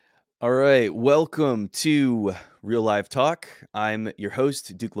All right, welcome to Real Live Talk. I'm your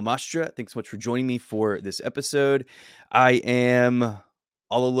host, Duke Lamastra. Thanks so much for joining me for this episode. I am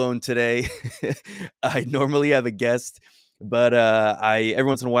all alone today. I normally have a guest, but I every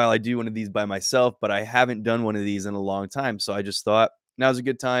once in a while I do one of these by myself, but I haven't done one of these in a long time. So I just thought now's a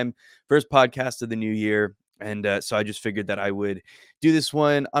good time. First podcast of the new year. And so I just figured that I would do this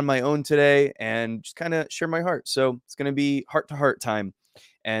one on my own today and just kind of share my heart. So it's going to be heart to heart time.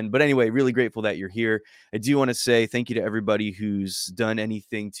 But anyway, really grateful that you're here. I do want to say thank you to everybody who's done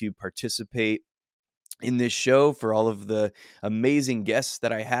anything to participate in this show, for all of the amazing guests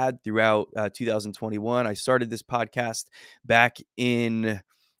that I had throughout 2021. I started this podcast back in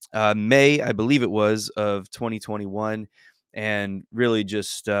May, I believe it was, of 2021, and really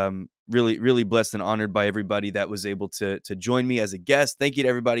just really blessed and honored by everybody that was able to join me as a guest. Thank you to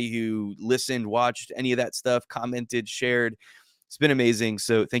everybody who listened, watched any of that stuff, commented, shared. It's been amazing.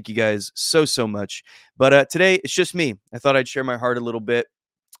 So thank you guys so much. But today it's just me. I thought I'd share my heart a little bit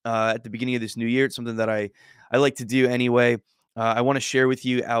at the beginning of this new year. It's something that I like to do anyway. I want to share with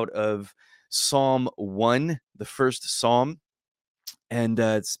you out of Psalm 1, the first Psalm, and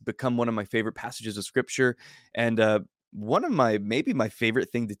it's become one of my favorite passages of Scripture, and one of maybe my favorite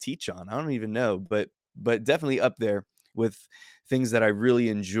thing to teach on. I don't even know, but definitely up there with things that I really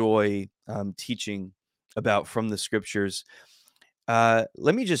enjoy teaching about from the Scriptures.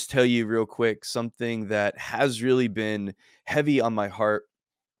 Let me just tell you real quick something that has really been heavy on my heart,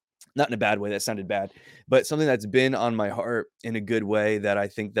 not in a bad way, that sounded bad, but something that's been on my heart in a good way that I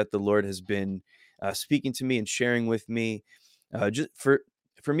think that the Lord has been speaking to me and sharing with me, just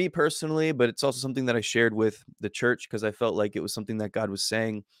for me personally, but it's also something that I shared with the church because I felt like it was something that God was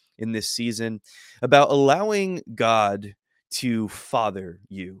saying in this season about allowing God to father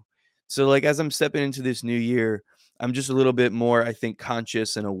you. So, like, as I'm stepping into this new year, I'm just a little bit more, I think,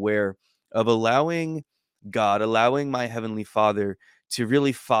 conscious and aware of allowing God, allowing my Heavenly Father to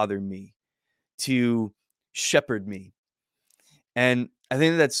really father me, to shepherd me. And I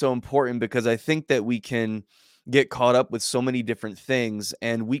think that's so important because I think that we can get caught up with so many different things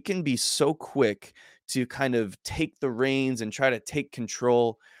and we can be so quick to kind of take the reins and try to take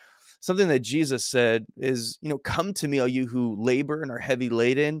control. Something that Jesus said is, come to me, all you who labor and are heavy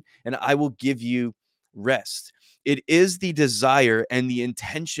laden, and I will give you rest. It is the desire and the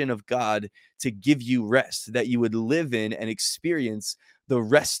intention of God to give you rest, that you would live in and experience the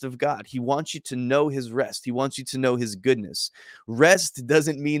rest of God. He wants you to know his rest. He wants you to know his goodness. Rest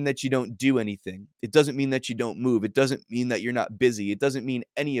doesn't mean that you don't do anything. It doesn't mean that you don't move. It doesn't mean that you're not busy. It doesn't mean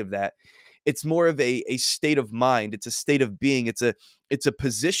any of that. It's more of a state of mind. It's a state of being. It's a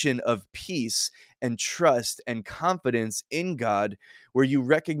position of peace and trust and confidence in God, where you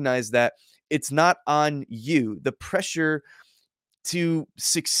recognize that it's not on you. The pressure to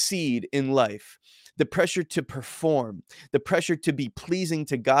succeed in life, the pressure to perform, the pressure to be pleasing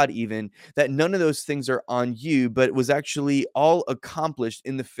to God, even, that none of those things are on you, but it was actually all accomplished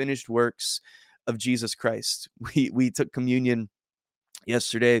in the finished works of Jesus Christ. We took communion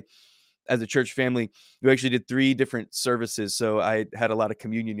yesterday as a church family. We actually did 3 different services, so I had a lot of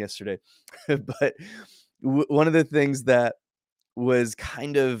communion yesterday. But one of the things that was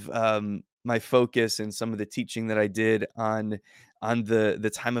kind of, my focus and some of the teaching that I did on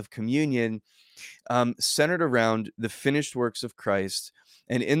the time of communion, centered around the finished works of Christ,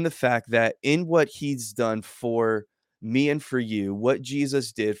 and in the fact that in what he's done for me and for you, what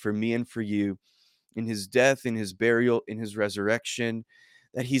Jesus did for me and for you in his death, in his burial, in his resurrection,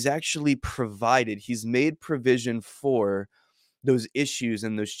 that he's actually provided, he's made provision for those issues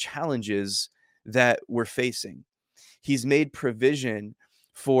and those challenges that we're facing. He's made provision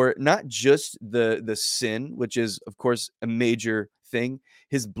for not just the sin, which is of course a major thing.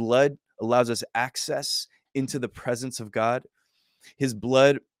 His blood allows us access into the presence of God. His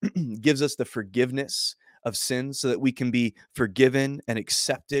blood gives us the forgiveness of sins so that we can be forgiven and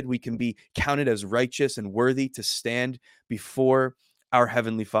accepted. We can be counted as righteous and worthy to stand before our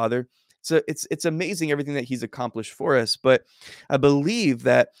Heavenly Father. So it's amazing everything that he's accomplished for us. But I believe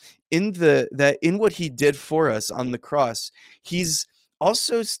that in what he did for us on the cross, he's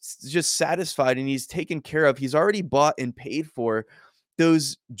also just satisfied and he's taken care of. He's already bought and paid for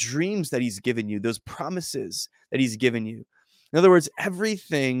those dreams that he's given you, those promises that he's given you. In other words,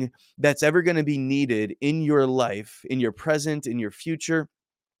 everything that's ever going to be needed in your life, in your present, in your future,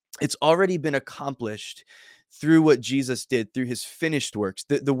 it's already been accomplished through what Jesus did, through his finished works.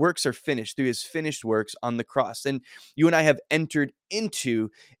 The works are finished through his finished works on the cross. And you and I have entered into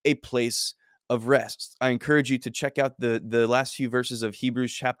a place of rest. I encourage you to check out the last few verses of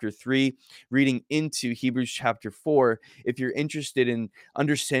Hebrews chapter 3, reading into Hebrews chapter 4, if you're interested in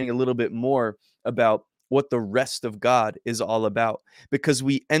understanding a little bit more about what the rest of God is all about. Because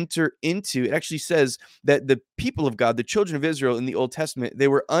we enter into, it actually says that the people of God, the children of Israel in the Old Testament, they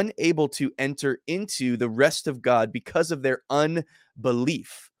were unable to enter into the rest of God because of their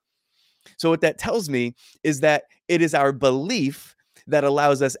unbelief. So what that tells me is that it is our belief that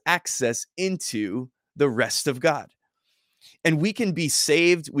allows us access into the rest of God. And we can be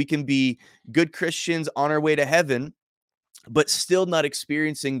saved, we can be good Christians on our way to heaven, but still not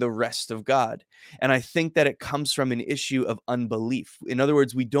experiencing the rest of God. And I think that it comes from an issue of unbelief. In other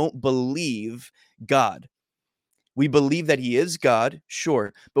words, we don't believe God. We believe that he is God,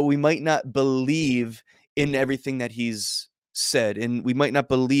 sure, but we might not believe in everything that he's said. And we might not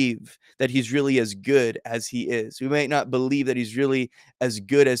believe that he's really as good as he is. We might not believe that he's really as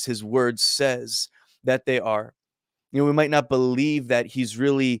good as his word says that they are. We might not believe that he's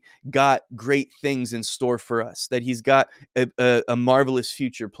really got great things in store for us, that he's got a marvelous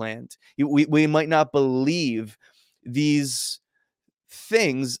future planned. We might not believe these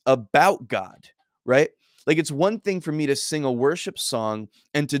things about God, right? Like, it's one thing for me to sing a worship song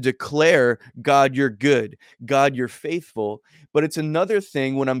and to declare, God, you're good, God, you're faithful. But it's another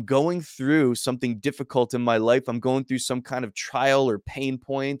thing when I'm going through something difficult in my life, I'm going through some kind of trial or pain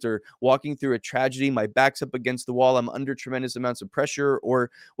point or walking through a tragedy, my back's up against the wall, I'm under tremendous amounts of pressure or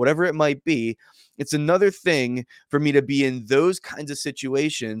whatever it might be. It's another thing for me to be in those kinds of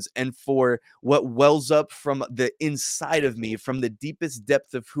situations and for what wells up from the inside of me, from the deepest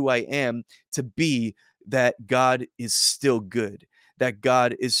depth of who I am, to be that God is still good, that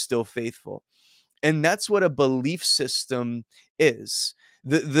God is still faithful. And that's what a belief system is.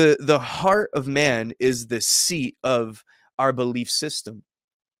 The heart of man is the seat of our belief system.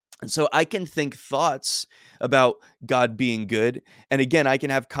 And so I can think thoughts about God being good. And again, I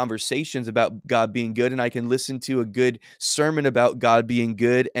can have conversations about God being good, and I can listen to a good sermon about God being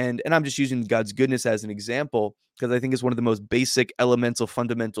good. And I'm just using God's goodness as an example because I think it's one of the most basic, elemental,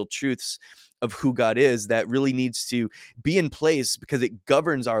 fundamental truths of who God is that really needs to be in place because it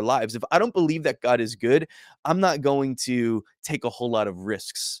governs our lives. If I don't believe that God is good, I'm not going to take a whole lot of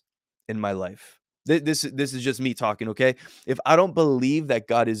risks in my life. This is just me talking, okay? If I don't believe that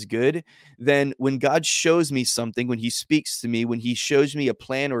God is good, then when God shows me something, when he speaks to me, when he shows me a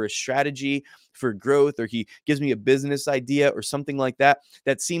plan or a strategy for growth, or he gives me a business idea or something like that,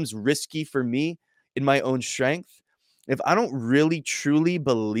 that seems risky for me in my own strength, if I don't really truly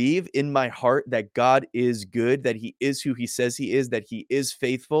believe in my heart that God is good, that he is who he says he is, that he is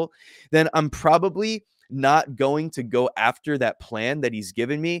faithful, then I'm probably not going to go after that plan that he's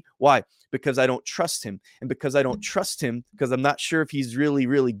given me. Why? Because I don't trust him. And because I don't trust him, because I'm not sure if he's really,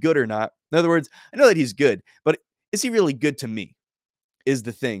 really good or not. In other words, I know that he's good, but is he really good to me? Is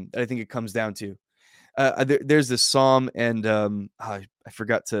the thing that I think it comes down to. There's this psalm, and I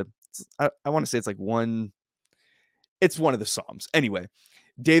forgot to, I want to say it's like one, it's one of the psalms. Anyway,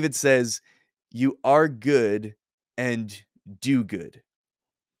 David says, you are good and do good.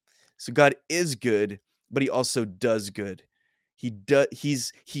 So God is good, but he also does good. He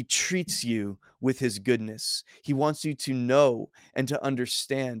treats you with his goodness. He wants you to know and to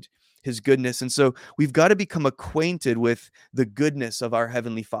understand his goodness. And so we've got to become acquainted with the goodness of our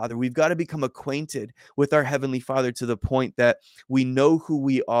Heavenly Father. We've got to become acquainted with our Heavenly Father to the point that we know who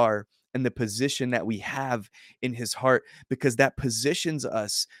we are and the position that we have in his heart, because that positions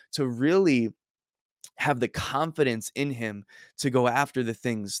us to really have the confidence in him to go after the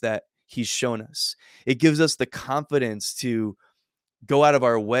things that he's shown us. It gives us the confidence to go out of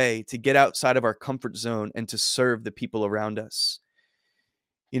our way, to get outside of our comfort zone and to serve the people around us.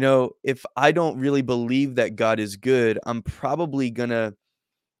 If I don't really believe that God is good, I'm probably going to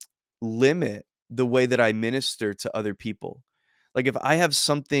limit the way that I minister to other people. Like, if I have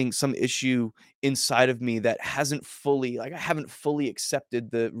some issue inside of me that I haven't fully accepted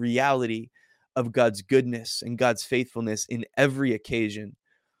the reality of God's goodness and God's faithfulness in every occasion,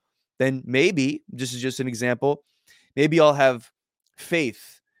 then maybe, this is just an example, maybe I'll have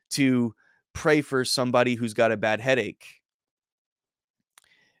faith to pray for somebody who's got a bad headache.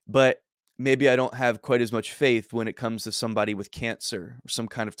 But maybe I don't have quite as much faith when it comes to somebody with cancer or some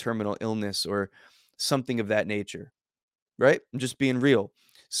kind of terminal illness or something of that nature, right? I'm just being real.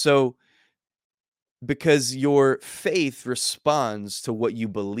 So, because your faith responds to what you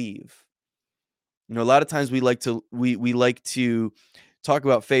believe. A lot of times we like to talk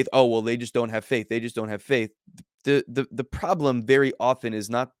about faith. Oh, well, they just don't have faith. They just don't have faith. The problem very often is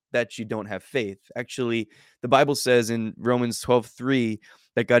not that you don't have faith. Actually, the Bible says in Romans 12:3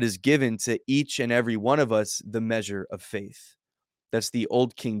 that God has given to each and every one of us the measure of faith. That's the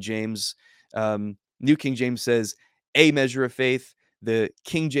old King James. New King James says a measure of faith. The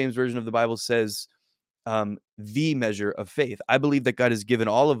King James version of the Bible says the measure of faith. I believe that God has given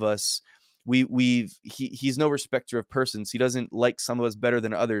all of us. He's no respecter of persons. He doesn't like some of us better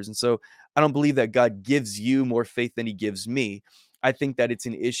than others, and so I don't believe that God gives you more faith than He gives me. I think that it's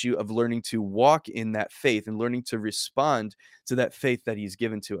an issue of learning to walk in that faith and learning to respond to that faith that He's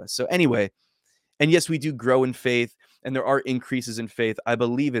given to us. So anyway, and yes, we do grow in faith and there are increases in faith. I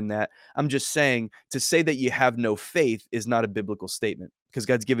believe in that. I'm just saying to say that you have no faith is not a biblical statement because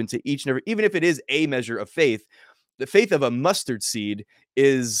God's given to each and every, even if it is a measure of faith, the faith of a mustard seed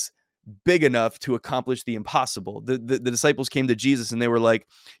is big enough to accomplish the impossible. The disciples came to Jesus and they were like,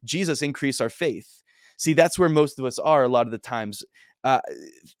 Jesus, increase our faith. See, that's where most of us are a lot of the times. Uh,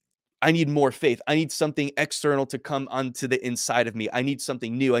 I need more faith. I need something external to come onto the inside of me. I need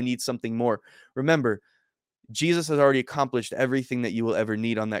something new. I need something more. Remember, Jesus has already accomplished everything that you will ever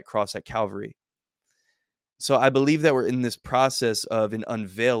need on that cross at Calvary. So I believe that we're in this process of an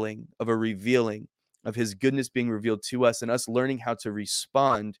unveiling, of a revealing, of His goodness being revealed to us and us learning how to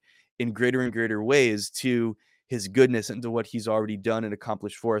respond in greater and greater ways to His goodness and to what He's already done and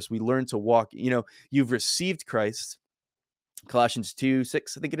accomplished for us. We learn to walk, you've received Christ. Colossians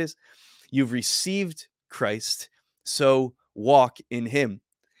 2:6, I think it is. You've received Christ, so walk in Him.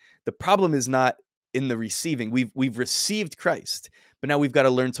 The problem is not in the receiving. We've received Christ, but now we've got to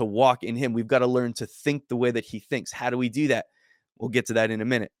learn to walk in Him. We've got to learn to think the way that He thinks. How do we do that? We'll get to that in a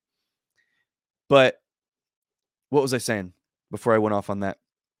minute. But what was I saying before I went off on that?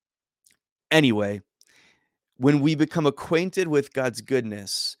 Anyway, when we become acquainted with God's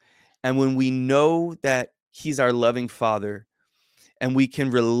goodness and when we know that He's our loving Father, and we can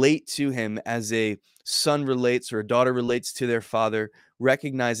relate to Him as a son relates or a daughter relates to their father,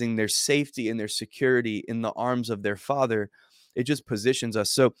 recognizing their safety and their security in the arms of their father, it just positions us.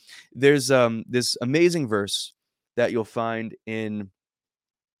 So there's this amazing verse that you'll find in,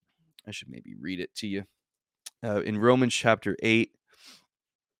 I should maybe read it to you, in Romans chapter 8,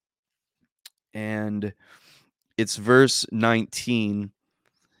 and it's verse 19.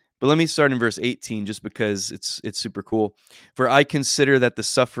 But let me start in verse 18 just because it's super cool. For I consider that the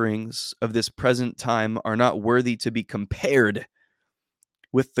sufferings of this present time are not worthy to be compared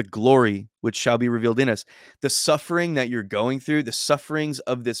with the glory which shall be revealed in us. The suffering that you're going through, the sufferings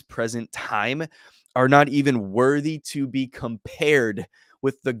of this present time are not even worthy to be compared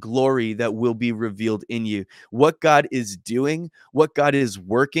with the glory that will be revealed in you. What God is doing, what God is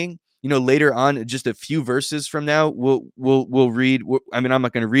working, later on, just a few verses from now, we'll read. I mean, I'm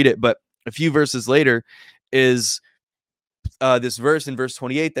not going to read it, but a few verses later is this verse in verse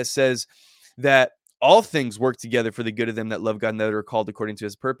 28 that says that all things work together for the good of them that love God and that are called according to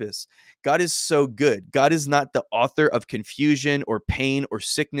His purpose. God is so good. God is not the author of confusion or pain or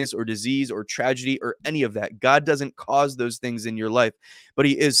sickness or disease or tragedy or any of that. God doesn't cause those things in your life, but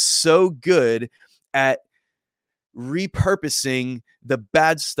He is so good at repurposing the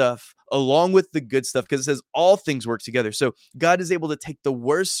bad stuff along with the good stuff, because it says all things work together. So God is able to take the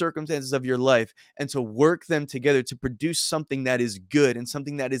worst circumstances of your life and to work them together to produce something that is good and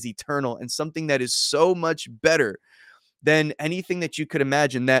something that is eternal and something that is so much better than anything that you could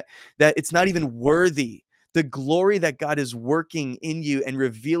imagine, that it's not even worthy. The glory that God is working in you and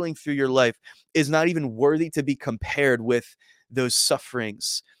revealing through your life is not even worthy to be compared with those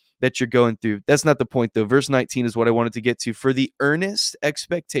sufferings that you're going through. That's not the point, though. Verse 19 is what I wanted to get to. For the earnest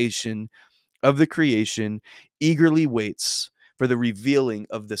expectation of the creation eagerly waits for the revealing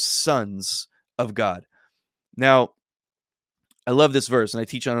of the sons of God. Now, I love this verse and I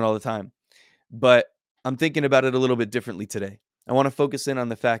teach on it all the time, but I'm thinking about it a little bit differently today. I want to focus in on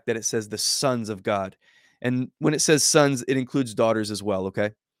the fact that it says the sons of God. And when it says sons, it includes daughters as well,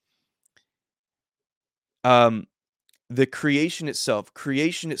 okay? Um, the creation itself,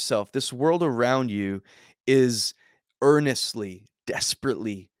 this world around you is earnestly,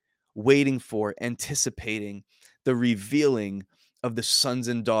 desperately waiting for, anticipating the revealing of the sons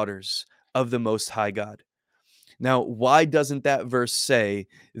and daughters of the Most High God. Now, why doesn't that verse say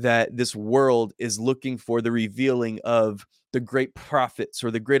that this world is looking for the revealing of the great prophets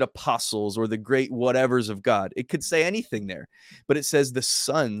or the great apostles or the great whatevers of God? It could say anything there, but it says the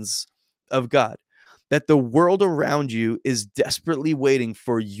sons of God. That the world around you is desperately waiting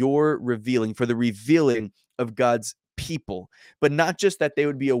for your revealing, for the revealing of God's people, but not just that they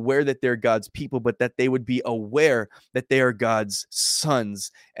would be aware that they're God's people, but that they would be aware that they are God's sons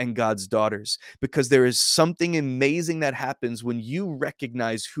and God's daughters. Because there is something amazing that happens when you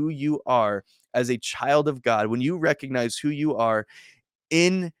recognize who you are as a child of God, when you recognize who you are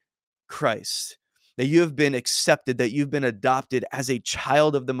in Christ, that you have been accepted, that you've been adopted as a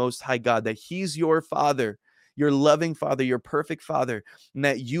child of the Most High God, that He's your Father, your loving Father, your perfect Father, and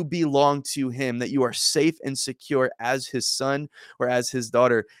that you belong to Him, that you are safe and secure as His son or as His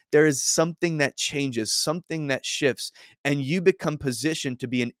daughter. There is something that changes, something that shifts, and you become positioned to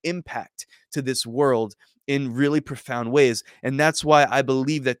be an impact to this world in really profound ways. And that's why I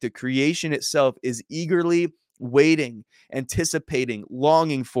believe that the creation itself is eagerly waiting, anticipating,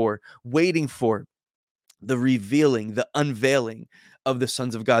 longing for, waiting for the revealing, the unveiling of the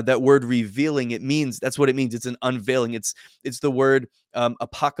sons of God. That word revealing, it means, that's what it means. It's an unveiling. It's the word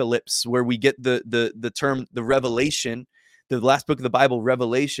apocalypse, where we get the term, the revelation, the last book of the Bible,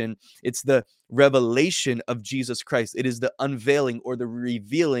 Revelation. It's the revelation of Jesus Christ. It is the unveiling or the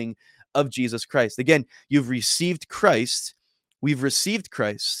revealing of Jesus Christ. Again, you've received Christ. We've received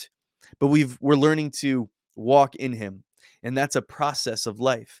Christ, but we're learning to walk in Him. And that's a process of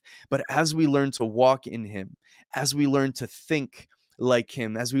life. But as we learn to walk in Him, as we learn to think like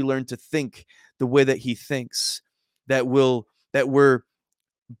Him, as we learn to think the way that He thinks, that we're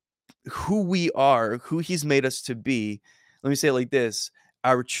who we are, who He's made us to be. Let me say it like this: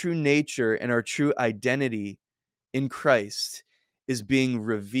 our true nature and our true identity in Christ is being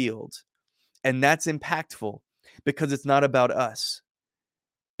revealed. And that's impactful because it's not about us.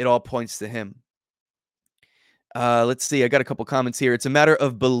 It all points to Him. Let's see. I got a couple comments here. It's a matter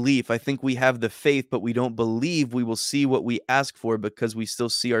of belief. I think we have the faith, but we don't believe we will see what we ask for because we still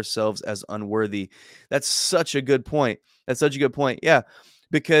see ourselves as unworthy. That's such a good point. That's such a good point. Yeah,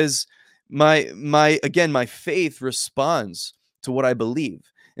 because my faith responds to what I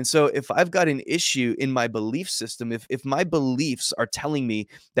believe. And so if I've got an issue in my belief system, if my beliefs are telling me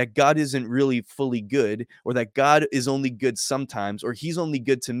that God isn't really fully good, or that God is only good sometimes, or He's only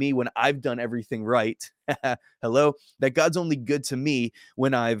good to me when I've done everything right, hello, that God's only good to me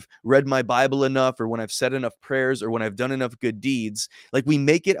when I've read my Bible enough, or when I've said enough prayers, or when I've done enough good deeds. Like, we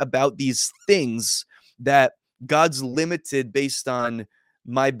make it about these things that God's limited based on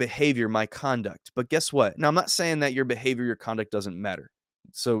my behavior, my conduct. But guess what? Now, I'm not saying that your behavior, your conduct doesn't matter.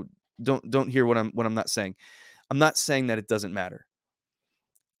 So don't hear what I'm not saying. I'm not saying that it doesn't matter.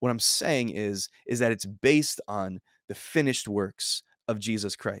 What I'm saying is that it's based on the finished works of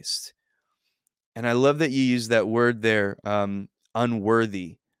Jesus Christ. And I love that you use that word there,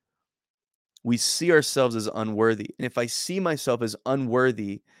 unworthy. We see ourselves as unworthy. And if I see myself as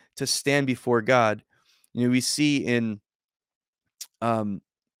unworthy to stand before God, we see in the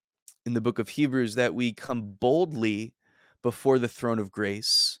book of Hebrews that we come boldly before the throne of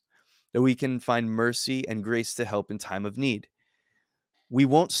grace, that we can find mercy and grace to help in time of need. We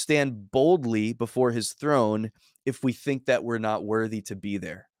won't stand boldly before His throne if we think that we're not worthy to be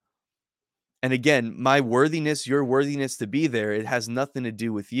there. And again, my worthiness, your worthiness to be there, it has nothing to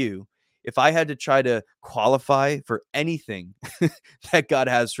do with you. If I had to try to qualify for anything that God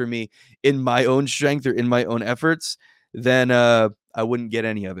has for me in my own strength or in my own efforts, then I wouldn't get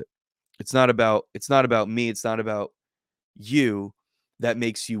any of it. It's not about me. It's not about you that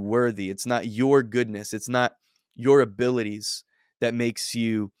makes you worthy. It's not your goodness. It's not your abilities that makes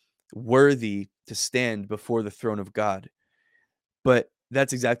you worthy to stand before the throne of God. But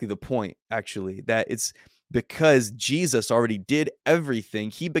that's exactly the point, actually, that it's because Jesus already did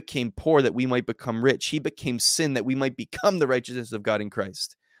everything. He became poor that we might become rich. He became sin that we might become the righteousness of God in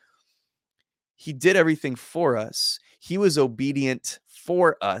Christ. He did everything for us. He was obedient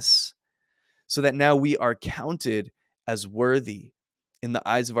for us, so that now we are counted as worthy in the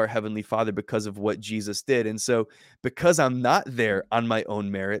eyes of our Heavenly Father because of what Jesus did. And so, because I'm not there on my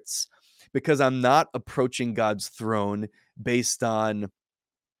own merits, because I'm not approaching God's throne based on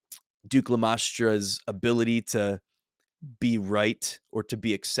Duke Lamastra's ability to be right or to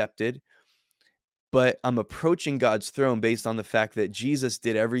be accepted, but I'm approaching God's throne based on the fact that Jesus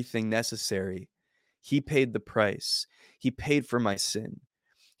did everything necessary. He paid the price. He paid for my sin.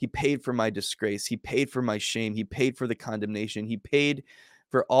 He paid for my disgrace. He paid for my shame. He paid for the condemnation. He paid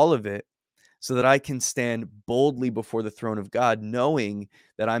for all of it so that I can stand boldly before the throne of God, knowing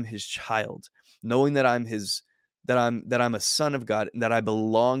that I'm His child, knowing that I'm a son of God, and that I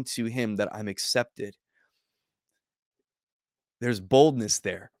belong to Him, that I'm accepted. There's boldness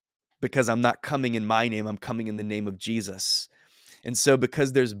there because I'm not coming in my name. I'm coming in the name of Jesus. And so,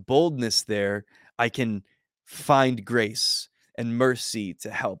 because there's boldness there, I can find grace and mercy to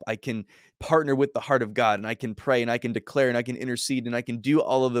help. I can partner with the heart of God, and I can pray, and I can declare, and I can intercede, and I can do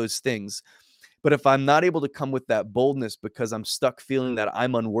all of those things. But if I'm not able to come with that boldness because I'm stuck feeling that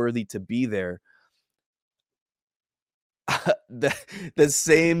I'm unworthy to be there, the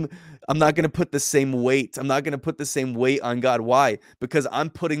same I'm not going to put the same weight. I'm not going to put the same weight on God. Why? Because I'm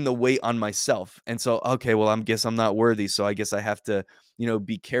putting the weight on myself. And so, okay, well, I guess I'm not worthy. So I guess I have to,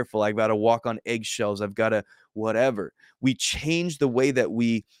 be careful. I've got to walk on eggshells. I've got to whatever. We change the way that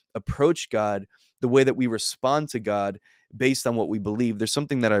we approach God, the way that we respond to God based on what we believe. There's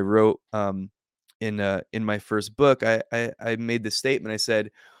something that I wrote in my first book. I made this statement. I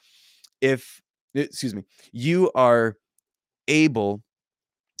said, if excuse me, you are able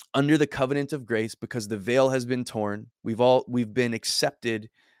under the covenant of grace because the veil has been torn. We've been accepted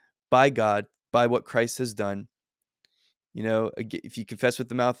by God by what Christ has done. If you confess with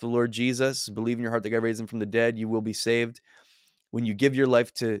the mouth the Lord Jesus, believe in your heart that God raised him from the dead, you will be saved. When you give your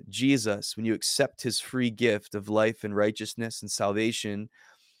life to Jesus, when you accept his free gift of life and righteousness and salvation,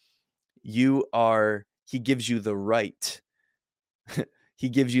 he gives you the right. He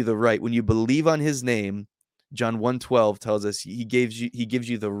gives you the right. When you believe on his name, John 1:12 tells us he gives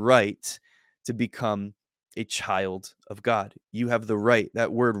you the right to become a child of God. You have the right.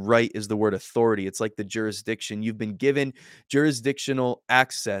 That word right is the word authority. It's like the jurisdiction. You've been given jurisdictional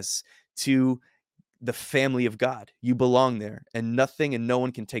access to the family of God. You belong there, and nothing and no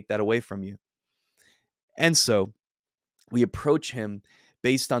one can take that away from you. And so we approach him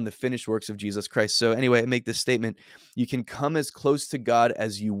based on the finished works of Jesus Christ. So anyway, I make this statement. You can come as close to God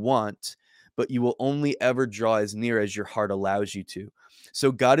as you want, but you will only ever draw as near as your heart allows you to.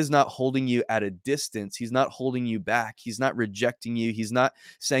 So God is not holding you at a distance. He's not holding you back. He's not rejecting you. He's not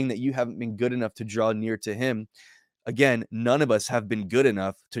saying that you haven't been good enough to draw near to him. Again, none of us have been good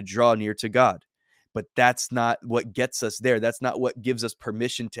enough to draw near to God. But that's not what gets us there. That's not what gives us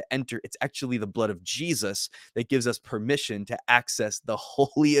permission to enter. It's actually the blood of Jesus that gives us permission to access the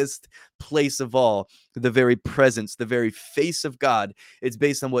holiest place of all, the very presence, the very face of God. It's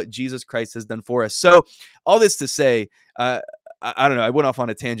based on what Jesus Christ has done for us. So, all this to say, I don't know, I went off on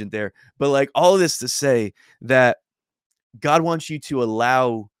a tangent there, but like all this to say that God wants you to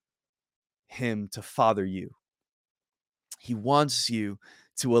allow him to father you. He wants you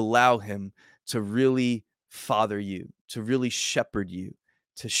to allow him to really father you, to really shepherd you,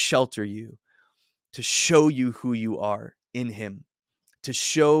 to shelter you, to show you who you are in him, to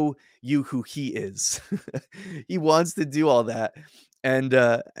show you who he is. He wants to do all that. And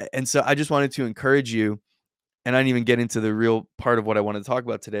so I just wanted to encourage you, and I didn't even get into the real part of what I wanted to talk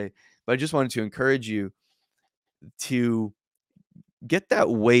about today, but I just wanted to encourage you to get that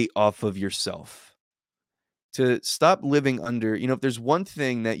weight off of yourself, to stop living under, if there's one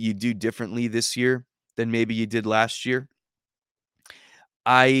thing that you do differently this year than maybe you did last year,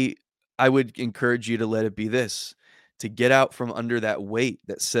 I I would encourage you to let it be this, to get out from under that weight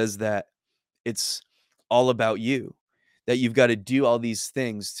that says that it's all about you, that you've got to do all these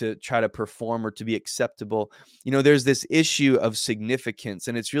things to try to perform or to be acceptable. There's this issue of significance,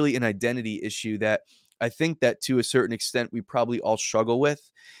 and it's really an identity issue that I think that to a certain extent we probably all struggle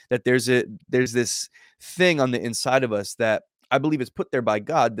with, that there's this thing on the inside of us that I believe is put there by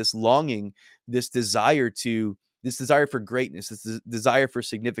God, this longing, this desire to this desire for greatness, this desire for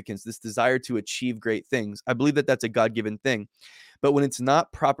significance, this desire to achieve great things. I believe that that's a God-given thing. But when it's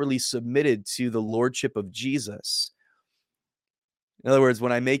not properly submitted to the lordship of Jesus, in other words,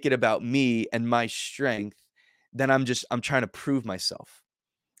 when I make it about me and my strength, then I'm trying to prove myself.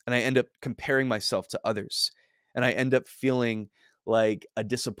 And I end up comparing myself to others. And I end up feeling like a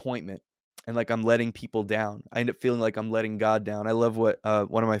disappointment and like I'm letting people down. I end up feeling like I'm letting God down. I love what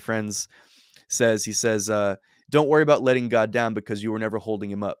one of my friends says. He says, don't worry about letting God down because you were never holding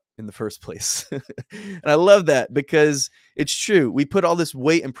him up in the first place. And I love that because it's true. We put all this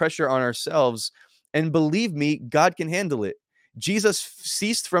weight and pressure on ourselves, and believe me, God can handle it. Jesus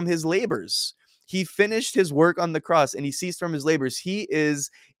ceased from his labors. He finished his work on the cross and he ceased from his labors. He is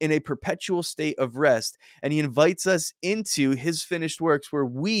in a perpetual state of rest, and he invites us into his finished works where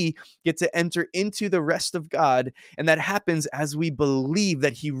we get to enter into the rest of God. And that happens as we believe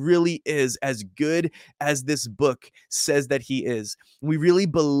that he really is as good as this book says that he is. We really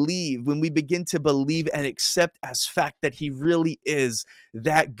believe, when we begin to believe and accept as fact that he really is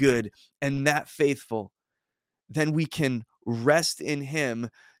that good and that faithful, then we can rest in him,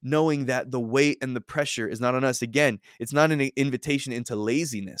 knowing that the weight and the pressure is not on us. Again, it's not an invitation into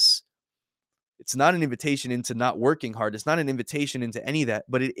laziness. It's not an invitation into not working hard. It's not an invitation into any of that,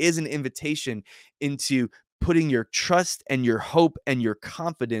 but it is an invitation into putting your trust and your hope and your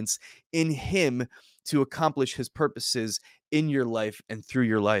confidence in him to accomplish his purposes in your life and through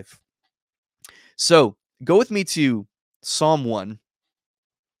your life. So go with me to Psalm 1,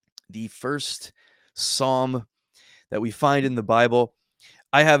 the first psalm that we find in the Bible.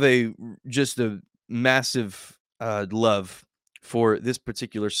 I have just a massive love for this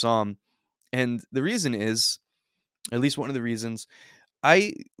particular psalm. And the reason is, at least one of the reasons,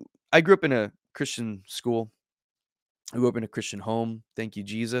 I I grew up in a Christian school. I grew up in a Christian home. Thank you,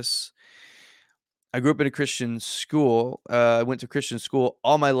 Jesus. I grew up in a Christian school. I went to Christian school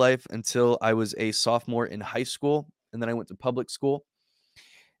all my life until I was a sophomore in high school, and then I went to public school.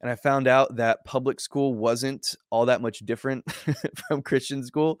 And I found out that public school wasn't all that much different from Christian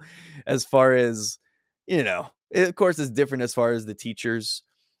school as far as, of course, it's different as far as the teachers.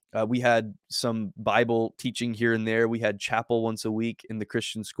 We had some Bible teaching here and there. We had chapel once a week in the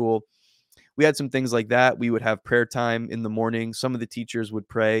Christian school. We had some things like that. We would have prayer time in the morning. Some of the teachers would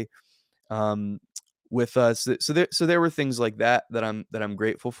pray um, with us. So there were things like that I'm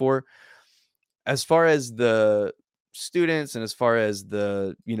grateful for. As far as the students and as far as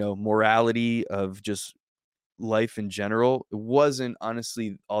the, morality of just life in general, it wasn't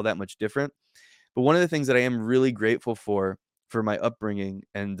honestly all that much different. But one of the things that I am really grateful for my upbringing,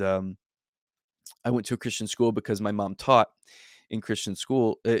 and I went to a Christian school because my mom taught in Christian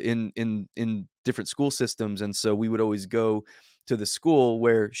school, in different school systems, and so we would always go to the school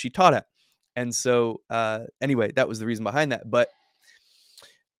where she taught at. And so, anyway, that was the reason behind that. But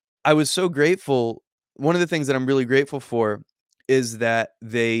I was so grateful. One of the things that I'm really grateful for is that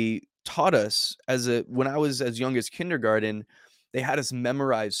they taught us when I was as young as kindergarten, they had us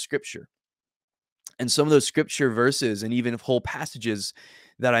memorize scripture. And some of those scripture verses and even whole passages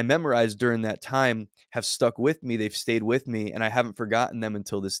that I memorized during that time have stuck with me. They've stayed with me, and I haven't forgotten them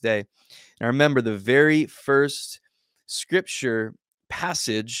until this day. And I remember the very first scripture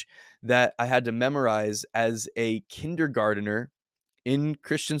passage that I had to memorize as a kindergartner in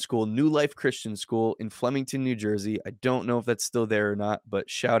Christian school, New Life Christian School in Flemington, New Jersey. I don't know if that's still there or not, but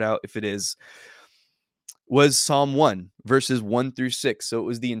shout out if it is, was Psalm 1, verses 1 through 6. So it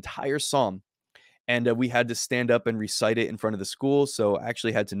was the entire psalm. And we had to stand up and recite it in front of the school. So I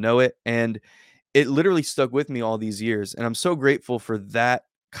actually had to know it. And it literally stuck with me all these years. And I'm so grateful for that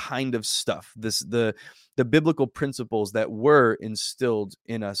kind of stuff. The biblical principles that were instilled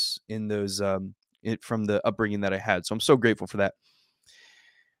in us in those from the upbringing that I had. So I'm so grateful for that.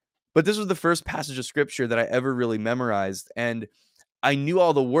 But this was the first passage of scripture that I ever really memorized, and I knew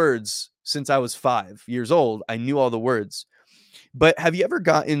all the words since I was 5 years old. I knew all the words. But have you ever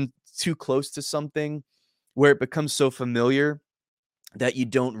gotten too close to something where it becomes so familiar that you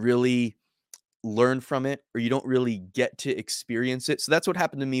don't really learn from it, or you don't really get to experience it? So that's what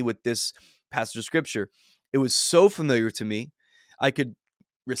happened to me with this passage of scripture. It was so familiar to me. I could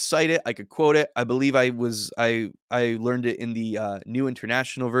recite it, I could quote it. I believe I learned it in the New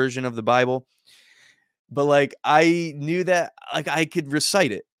International Version of the Bible. But like I knew that like I could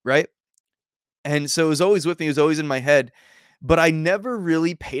recite it, right? And so it was always with me, it was always in my head, but I never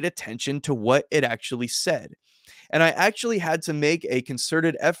really paid attention to what it actually said. And I actually had to make a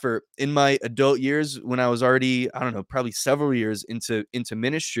concerted effort in my adult years when I was already, I don't know, probably several years into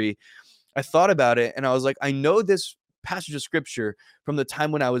ministry. I thought about it and I was like, I know this passage of scripture from the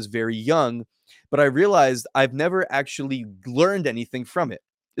time when I was very young, but I realized I've never actually learned anything from it.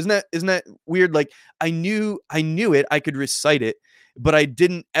 Isn't that weird? Like I knew it, I could recite it, but I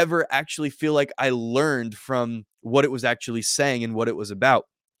didn't ever actually feel like I learned from what it was actually saying and what it was about.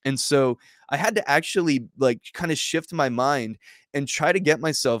 And so I had to actually like kind of shift my mind and try to get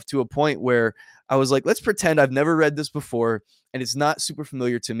myself to a point where I was like, let's pretend I've never read this before and it's not super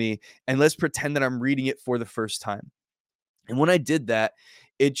familiar to me, and let's pretend that I'm reading it for the first time. And when I did that,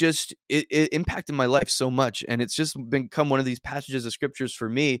 it impacted my life so much, and it's just become one of these passages of scriptures for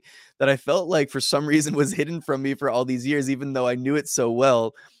me that I felt like for some reason was hidden from me for all these years, even though I knew it so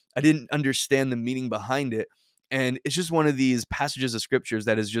well. I didn't understand the meaning behind it. And it's just one of these passages of scriptures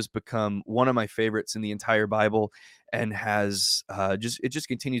that has just become one of my favorites in the entire Bible, and has just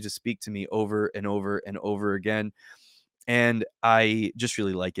continued to speak to me over and over and over again. And I just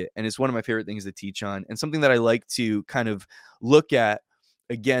really like it, and it's one of my favorite things to teach on, and something that I like to kind of look at.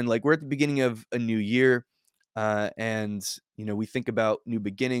 Again, like, we're at the beginning of a new year, and we think about new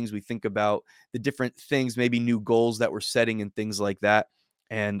beginnings, we think about the different things, maybe new goals that we're setting and things like that.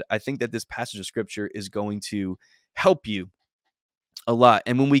 And I think that this passage of scripture is going to help you a lot.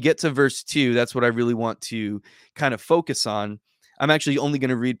 And when we get to verse 2, that's what I really want to kind of focus on. I'm actually only going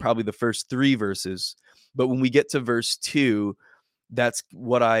to read probably the first 3 verses, but when we get to verse 2, that's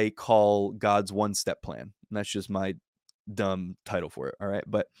what I call God's one-step plan. And that's just my dumb title for it, all right?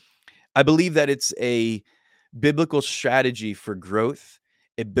 But I believe that it's a biblical strategy for growth,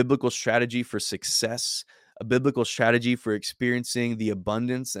 a biblical strategy for success, a biblical strategy for experiencing the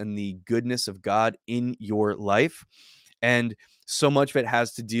abundance and the goodness of God in your life. And so much of it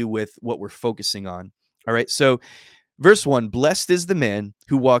has to do with what we're focusing on. All right. So Verse 1, blessed is the man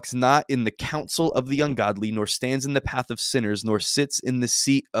who walks not in the counsel of the ungodly, nor stands in the path of sinners, nor sits in the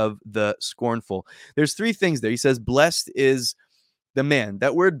seat of the scornful. There's three things there. He says, blessed is the man.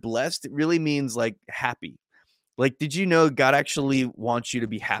 That word blessed really means like happy. Like, did you know God actually wants you to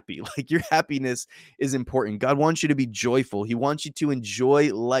be happy? Like, your happiness is important. God wants you to be joyful. He wants you to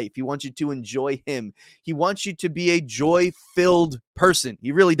enjoy life. He wants you to enjoy Him. He wants you to be a joy filled person.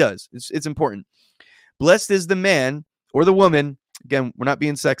 He really does. It's important. Blessed is the man or the woman. Again, we're not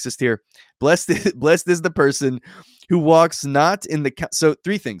being sexist here. Blessed is the person who walks not in the. So,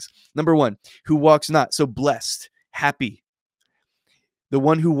 three things. Number one, who walks not. So, blessed, happy, the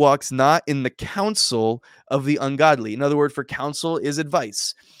one who walks not in the counsel of the ungodly. Another word for counsel is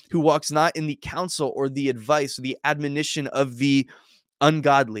advice. Who walks not in the counsel or the advice or the admonition of the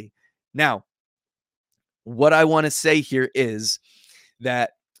ungodly. Now, what I want to say here is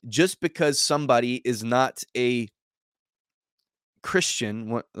that just because somebody is not a Christian,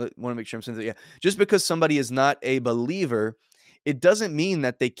 want to make sure I'm saying that, yeah. Just because somebody is not a believer, it doesn't mean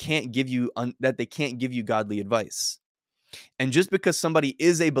that they can't give you godly advice. And just because somebody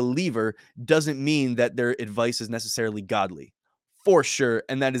is a believer doesn't mean that their advice is necessarily godly, for sure.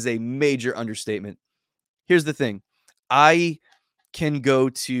 And that is a major understatement. Here's the thing. I I go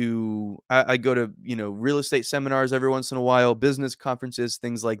to, real estate seminars every once in a while, business conferences,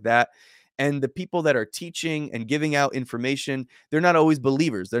 things like that. And the people that are teaching and giving out information, they're not always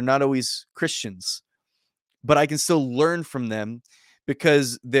believers. They're not always Christians, but I can still learn from them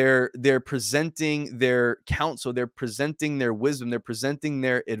because they're presenting their counsel, they're presenting their wisdom, they're presenting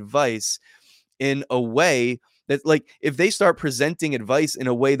their advice in a way that, like, if they start presenting advice in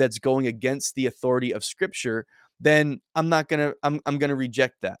a way that's going against the authority of scripture, then I'm going to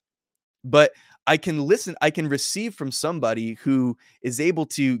reject that. But I can listen, I can receive from somebody who is able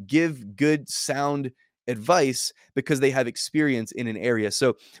to give good, sound advice because they have experience in an area.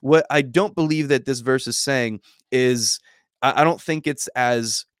 So, what I don't believe that this verse is saying is, I don't think it's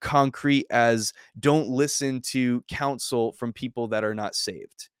as concrete as don't listen to counsel from people that are not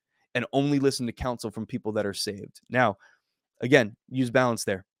saved and only listen to counsel from people that are saved. Now, again, use balance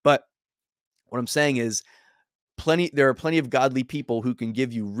there. But what I'm saying is, there are plenty of godly people who can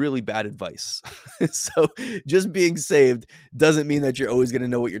give you really bad advice. So just being saved doesn't mean that you're always going to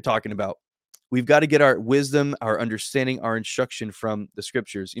know what you're talking about. We've got to get our wisdom, our understanding, our instruction from the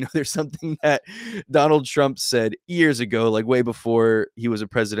scriptures. There's something that Donald Trump said years ago, like way before he was a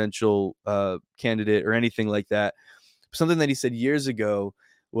presidential candidate or anything like that. Something that he said years ago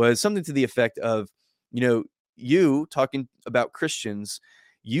was something to the effect of, you talking about Christians,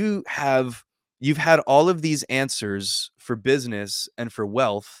 you've had all of these answers for business and for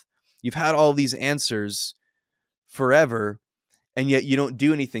wealth. You've had all these answers forever, and yet you don't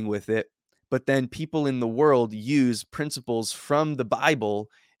do anything with it. But then people in the world use principles from the Bible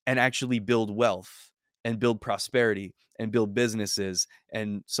and actually build wealth and build prosperity and build businesses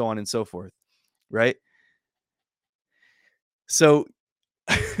and so on and so forth. Right? So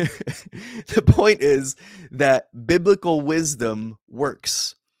the point is that biblical wisdom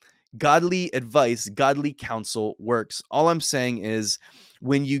works. Godly advice, godly counsel works. All I'm saying is,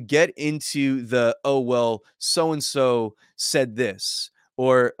 when you get into the, oh, well, so and so said this,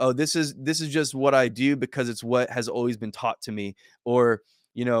 or, oh, this is just what I do because it's what has always been taught to me, or,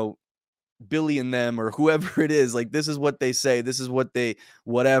 Billy and them or whoever it is, like, this is what they say, this is what they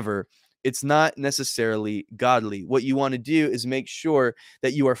whatever. It's not necessarily godly. What you want to do is make sure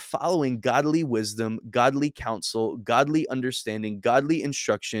that you are following godly wisdom, godly counsel, godly understanding, godly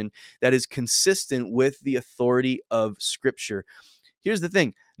instruction that is consistent with the authority of scripture. Here's the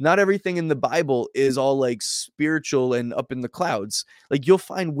thing. Not everything in the Bible is all like spiritual and up in the clouds. Like, you'll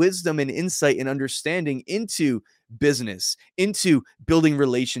find wisdom and insight and understanding into business, into building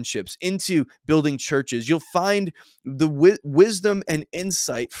relationships, into building churches. You'll find the wisdom and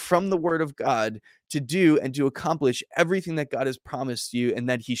insight from the word of God to do and to accomplish everything that God has promised you and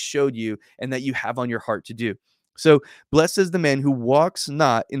that he showed you and that you have on your heart to do. So, blessed is the man who walks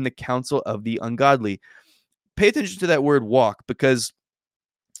not in the counsel of the ungodly. Pay attention to that word walk, because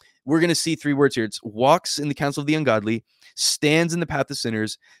we're going to see three words here. It's walks in the counsel of the ungodly, stands in the path of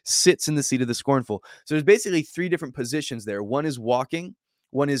sinners, sits in the seat of the scornful. So there's basically three different positions there. One is walking,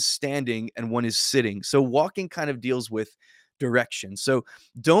 one is standing, and one is sitting. So walking kind of deals with direction. So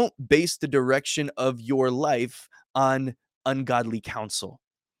don't base the direction of your life on ungodly counsel.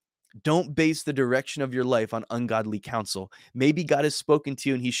 Don't base the direction of your life on ungodly counsel. Maybe God has spoken to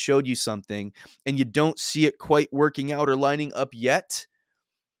you and he showed you something and you don't see it quite working out or lining up yet.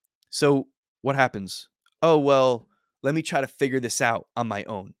 So what happens? Oh, well, let me try to figure this out on my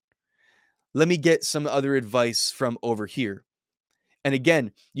own. let me get some other advice from over here. And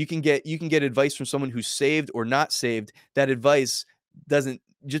again, you can get advice from someone who's saved or not saved. That advice doesn't,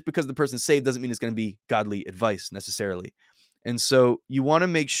 just because the person's saved doesn't mean it's going to be godly advice necessarily. And so you want to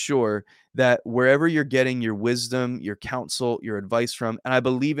make sure that wherever you're getting your wisdom, your counsel, your advice from, and I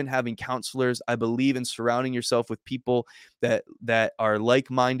believe in having counselors, I believe in surrounding yourself with people that are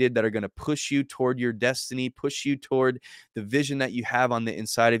like-minded, that are going to push you toward your destiny, push you toward the vision that you have on the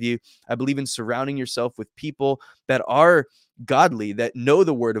inside of you. I believe in surrounding yourself with people that are godly, that know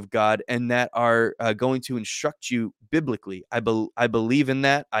the word of God, and that are going to instruct you biblically. I believe in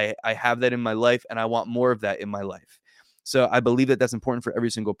that. I have that in my life, and I want more of that in my life. So I believe that that's important for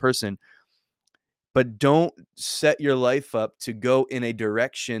every single person. But don't set your life up to go in a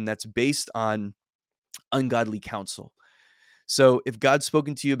direction that's based on ungodly counsel. So if God's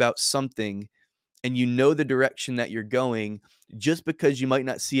spoken to you about something and you know the direction that you're going, just because you might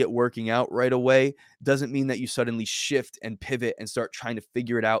not see it working out right away doesn't mean that you suddenly shift and pivot and start trying to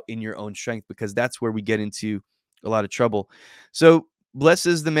figure it out in your own strength, because that's where we get into a lot of trouble. So blessed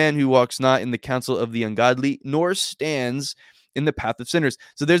is the man who walks not in the counsel of the ungodly, nor stands in the path of sinners.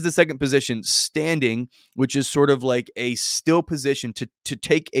 So there's the second position, standing, which is sort of like a still position, to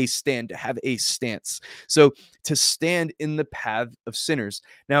take a stand, to have a stance. So to stand in the path of sinners.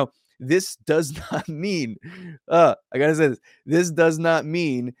 Now, this does not mean, I gotta say this does not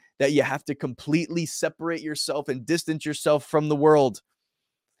mean that you have to completely separate yourself and distance yourself from the world.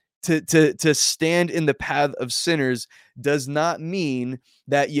 To stand in the path of sinners does not mean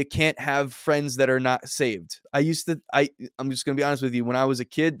that you can't have friends that are not saved. I'm just going to be honest with you. When I was a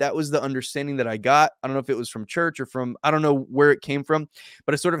kid, that was the understanding that I got. I don't know if it was from church or from, I don't know where it came from,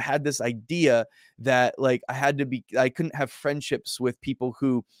 but I sort of had this idea that like I couldn't have friendships with people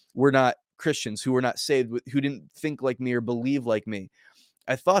who were not Christians, who were not saved, who didn't think like me or believe like me.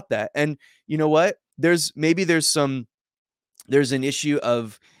 I thought that. And you know what? There's an issue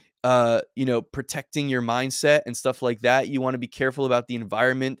of protecting your mindset and stuff like that. You want to be careful about the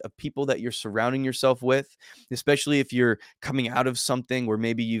environment of people that you're surrounding yourself with, especially if you're coming out of something where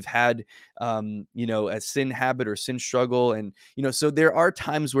maybe you've had a sin habit or sin struggle. And so there are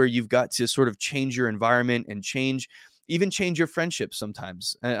times where you've got to sort of change your environment and change your friendships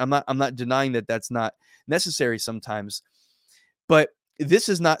sometimes. And I'm not denying that that's not necessary sometimes, but this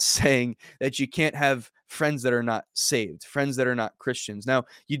is not saying that you can't have friends that are not saved, friends that are not Christians. Now,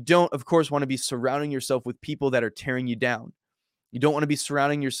 you don't, of course, want to be surrounding yourself with people that are tearing you down. You don't want to be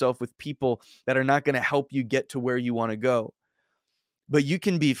surrounding yourself with people that are not going to help you get to where you want to go. But you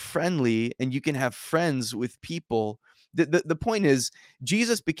can be friendly and you can have friends with people. The point is,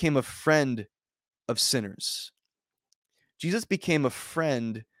 Jesus became a friend of sinners. Jesus became a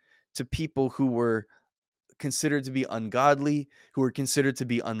friend to people who were considered to be ungodly, who were considered to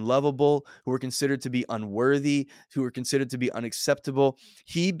be unlovable, who were considered to be unworthy, who were considered to be unacceptable.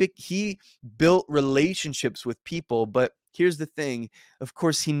 He built relationships with people, but here's the thing. Of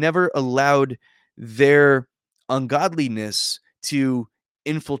course, he never allowed their ungodliness to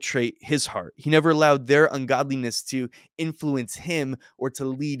infiltrate his heart. He never allowed their ungodliness to influence him or to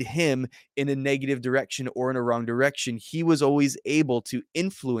lead him in a negative direction or in a wrong direction. He was always able to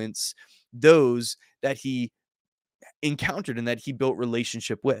influence those that he encountered and that he built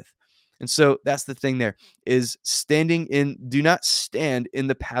relationship with. And so that's the thing there, is do not stand in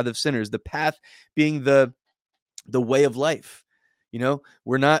the path of sinners, the path being the way of life.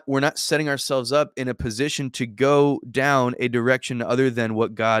 We're not setting ourselves up in a position to go down a direction other than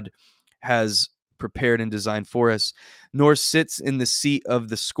what God has prepared and designed for us, nor sits in the seat of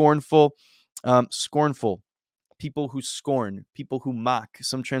the scornful. Scornful, people who scorn, people who mock.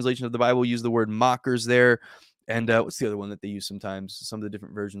 Some translations of the Bible use the word mockers there. And what's the other one that they use sometimes? Some of the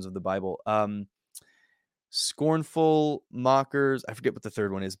different versions of the Bible. Scornful, mockers. I forget what the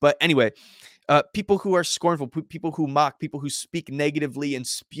third one is. But anyway, people who are scornful, people who mock, people who speak negatively and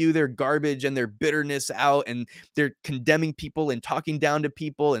spew their garbage and their bitterness out, and they're condemning people and talking down to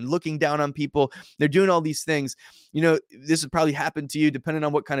people and looking down on people. They're doing all these things. This has probably happened to you depending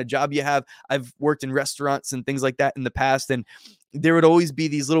on what kind of job you have. I've worked in restaurants and things like that in the past, and there would always be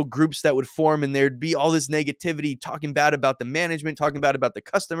these little groups that would form, and there'd be all this negativity, talking bad about the management, talking bad about the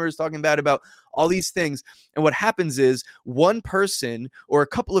customers, talking bad about all these things. And what happens is one person or a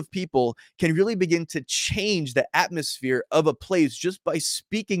couple of people can really begin to change the atmosphere of a place just by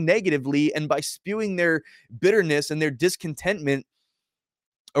speaking negatively and by spewing their bitterness and their discontentment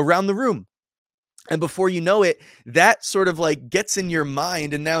around the room. And before you know it, that sort of like gets in your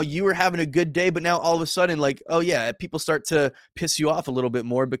mind, and now you were having a good day, but now all of a sudden, like, oh yeah, people start to piss you off a little bit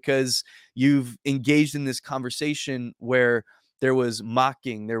more because you've engaged in this conversation where there was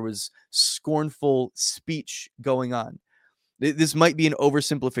mocking, there was scornful speech going on. This might be an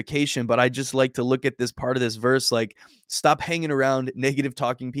oversimplification, but I just like to look at this part of this verse like, stop hanging around negative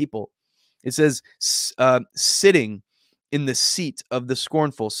talking people. It says, sitting in the seat of the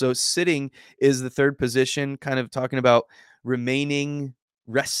scornful. So, sitting is the third position, kind of talking about remaining,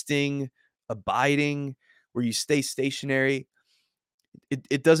 resting, abiding, where you stay stationary.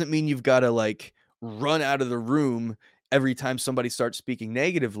 It doesn't mean you've got to like run out of the room every time somebody starts speaking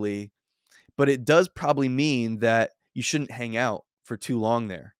negatively, but it does probably mean that you shouldn't hang out for too long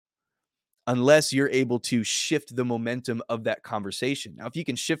there unless you're able to shift the momentum of that conversation. Now, if you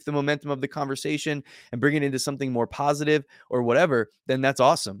can shift the momentum of the conversation and bring it into something more positive or whatever, then that's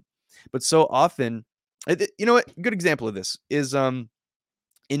awesome. But so often, you know what? Good example of this is in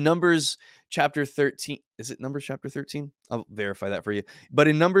Numbers chapter 13. Is it Numbers chapter 13? I'll verify that for you. But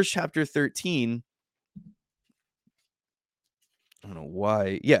in Numbers chapter 13, I don't know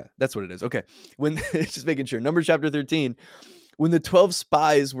why. Yeah, that's what it is. Okay. When just making sure. Numbers chapter 13, when the 12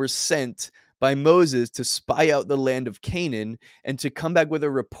 spies were sent by Moses to spy out the land of Canaan and to come back with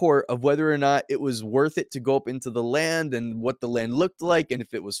a report of whether or not it was worth it to go up into the land and what the land looked like and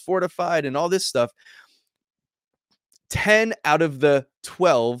if it was fortified and all this stuff, 10 out of the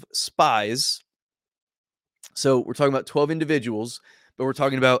 12 spies, so we're talking about 12 individuals, but we're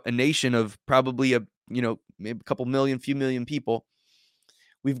talking about a nation of probably maybe a couple million, few million people.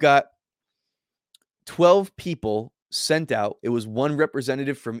 We've got 12 people sent out. It was one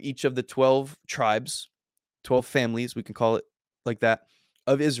representative from each of the 12 tribes, 12 families, we can call it like that,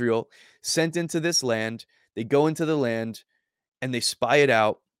 of Israel, sent into this land. They go into the land and they spy it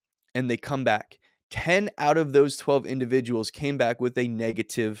out and they come back. 10 out of those 12 individuals came back with a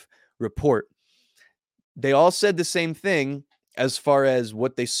negative report. They all said the same thing as far as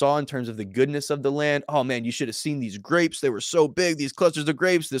what they saw in terms of the goodness of the land. Oh man, you should have seen these grapes. They were so big, these clusters of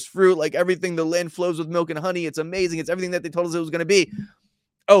grapes, this fruit, like everything. The land flows with milk and honey. It's amazing. It's everything that they told us it was going to be.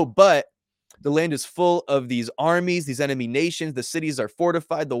 Oh, but the land is full of these armies, these enemy nations. The cities are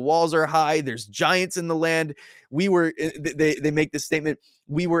fortified. The walls are high. There's giants in the land. They make this statement.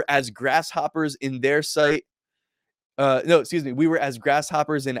 We were as grasshoppers in their sight. No, excuse me. We were as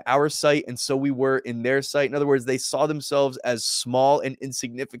grasshoppers in our sight, and so we were in their sight. In other words, they saw themselves as small and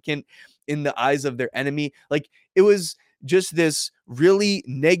insignificant in the eyes of their enemy. Like it was just this really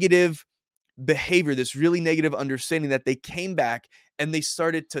negative behavior, this really negative understanding that they came back and they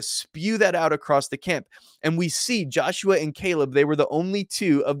started to spew that out across the camp. And we see Joshua and Caleb, they were the only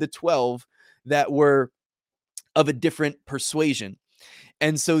two of the 12 that were of a different persuasion.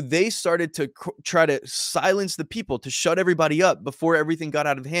 And so they started to try to silence the people, to shut everybody up before everything got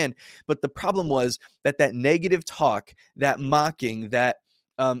out of hand. But the problem was that negative talk, that mocking, that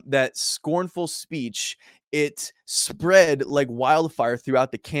scornful speech, it spread like wildfire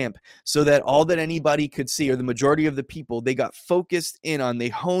throughout the camp, so that all that anybody could see, or the majority of the people, they got focused in on, they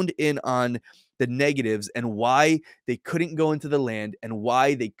honed in on the negatives and why they couldn't go into the land and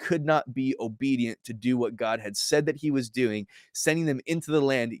why they could not be obedient to do what God had said that he was doing, sending them into the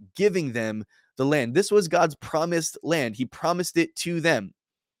land, giving them the land. This was God's promised land. He promised it to them.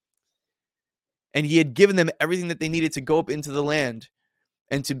 And he had given them everything that they needed to go up into the land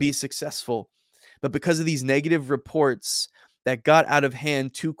and to be successful. But because of these negative reports that got out of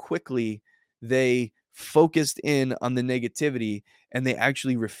hand too quickly, they focused in on the negativity and they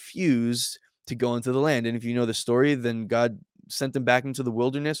actually refused to go into the land. And if you know the story, then God sent them back into the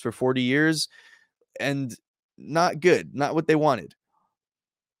wilderness for 40 years and not good, not what they wanted.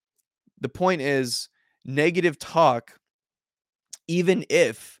 The point is, negative talk, even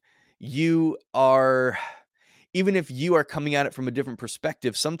if you are coming at it from a different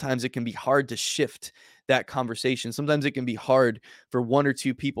perspective, sometimes it can be hard to shift that conversation. Sometimes it can be hard for one or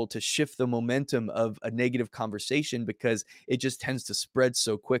two people to shift the momentum of a negative conversation because it just tends to spread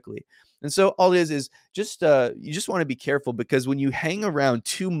so quickly. And so all it is just you just want to be careful, because when you hang around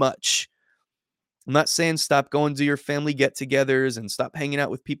too much, I'm not saying stop going to your family get-togethers and stop hanging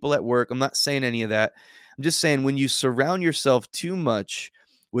out with people at work. I'm not saying any of that. I'm just saying when you surround yourself too much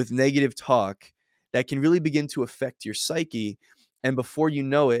with negative talk, that can really begin to affect your psyche. And before you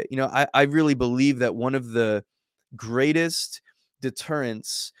know it, I really believe that one of the greatest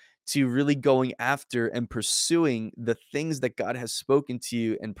deterrents to really going after and pursuing the things that God has spoken to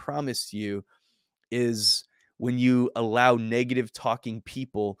you and promised you is when you allow negative talking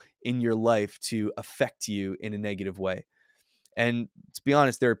people in your life to affect you in a negative way. And to be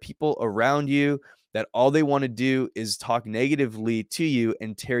honest, there are people around you that all they want to do is talk negatively to you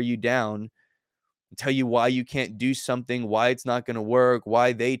and tear you down. tell you why you can't do something, why it's not going to work,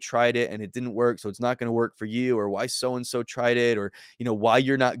 why they tried it and it didn't work, so it's not going to work for you, or why so and so tried it, or why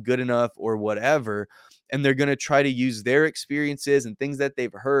you're not good enough or whatever. And they're going to try to use their experiences and things that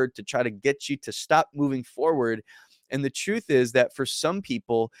they've heard to try to get you to stop moving forward. And the truth is that for some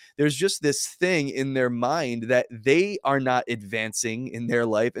people, there's just this thing in their mind that they are not advancing in their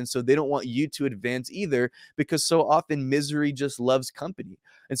life. And so they don't want you to advance either, because so often misery just loves company.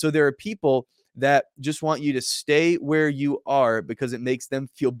 And so there are people that just want you to stay where you are because it makes them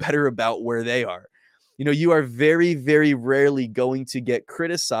feel better about where they are. You are very, very rarely going to get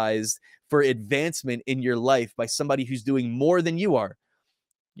criticized for advancement in your life by somebody who's doing more than you are.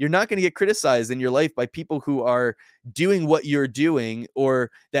 You're not going to get criticized in your life by people who are doing what you're doing or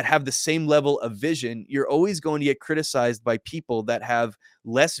that have the same level of vision. You're always going to get criticized by people that have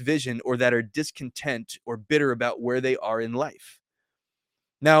less vision or that are discontent or bitter about where they are in life.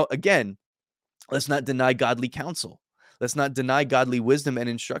 Now, again, let's not deny godly counsel. Let's not deny godly wisdom and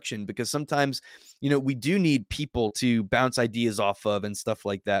instruction, because sometimes, we do need people to bounce ideas off of and stuff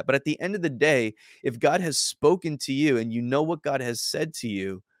like that. But at the end of the day, if God has spoken to you and you know what God has said to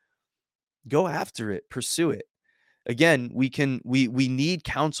you, go after it, pursue it. Again, we need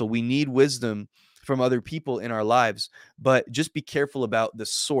counsel, we need wisdom from other people in our lives, but just be careful about the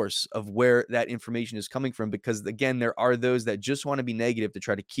source of where that information is coming from, because again, there are those that just want to be negative to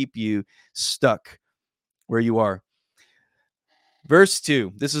try to keep you stuck where you are. Verse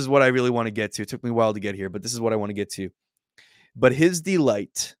 2, this is what I really want to get to. It took me a while to get here, but this is what I want to get to. But his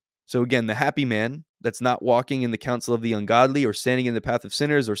delight, so again, the happy man that's not walking in the counsel of the ungodly or standing in the path of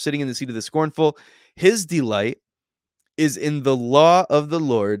sinners or sitting in the seat of the scornful, his delight is in the law of the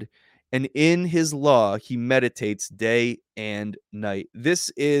Lord, and in his law he meditates day and night.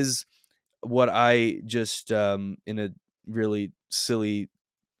 This is what I just, in a really silly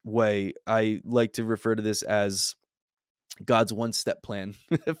way, I like to refer to this as God's one-step plan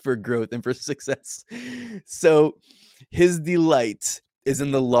for growth and for success. So his delight is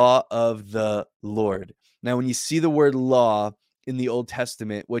in the law of the Lord. Now, when you see the word law in the Old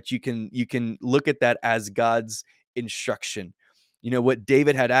Testament, what you can look at that as God's instruction. What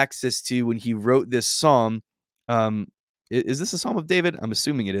David had access to when he wrote this psalm. Is this a psalm of David? I'm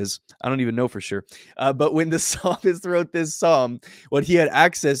assuming it is. I don't even know for sure. But when the psalmist wrote this psalm, what he had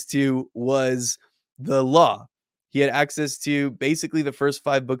access to was the law. He had access to basically the first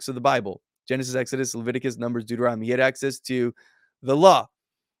 5 books of the Bible: Genesis, Exodus, Leviticus, Numbers, Deuteronomy. He had access to the law.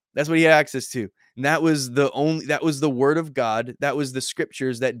 That's what he had access to. And that was the word of God. That was the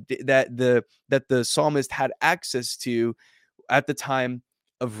scriptures that the psalmist had access to at the time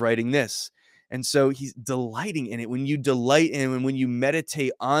of writing this. And so he's delighting in it. When you delight in and when you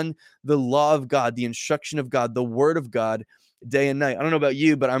meditate on the law of God, the instruction of God, the word of God, day and night. I don't know about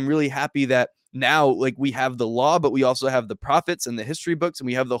you, but I'm really happy that now, like, we have the law, but we also have the prophets and the history books, and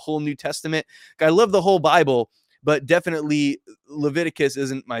we have the whole New Testament. I love the whole Bible, but definitely Leviticus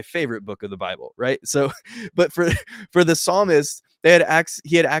isn't my favorite book of the Bible, right? So, but for the psalmist, he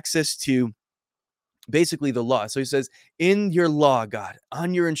had access to basically the law. So he says, in your law, God,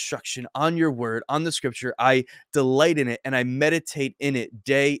 on your instruction, on your word, on the scripture, I delight in it and I meditate in it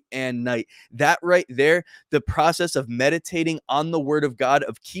day and night. That right there, the process of meditating on the word of God,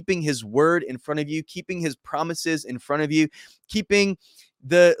 of keeping his word in front of you, keeping his promises in front of you, keeping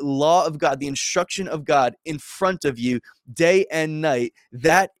the law of God, the instruction of God in front of you day and night,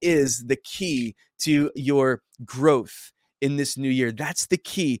 that is the key to your growth in this new year. That's the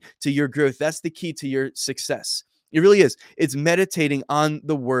key to your growth. That's the key to your success. It really is. It's meditating on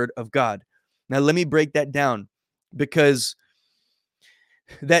the word of God. Now, let me break that down, because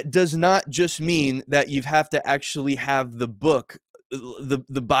that does not just mean that you have to actually have the book,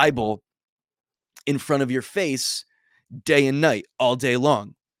 the Bible, in front of your face day and night, all day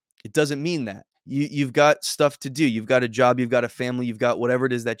long. It doesn't mean that. You've got stuff to do. You've got a job, you've got a family, you've got whatever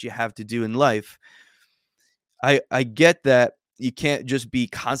it is that you have to do in life. I get that you can't just be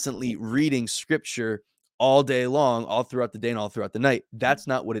constantly reading scripture all day long, all throughout the day and all throughout the night. That's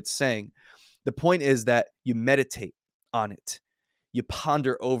not what it's saying. The point is that you meditate on it, you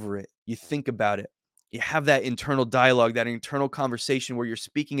ponder over it, you think about it. You have that internal dialogue, that internal conversation where you're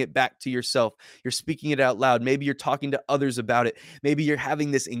speaking it back to yourself. You're speaking it out loud. Maybe you're talking to others about it. Maybe you're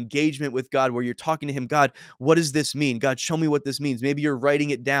having this engagement with God where you're talking to him. God, what does this mean? God, show me what this means. Maybe you're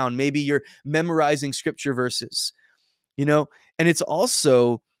writing it down. Maybe you're memorizing scripture verses, and it's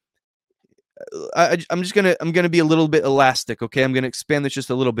also, I'm going to be a little bit elastic. Okay. I'm going to expand this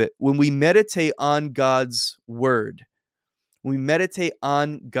just a little bit. When we meditate on God's word,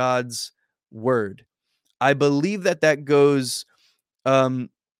 I believe that goes,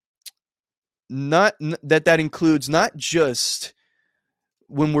 that includes not just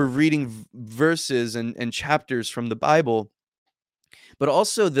when we're reading verses and chapters from the Bible, but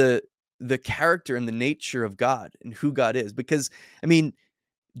also the character and the nature of God and who God is. Because I mean,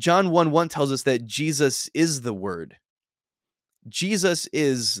 John 1:1 tells us that Jesus is the Word. Jesus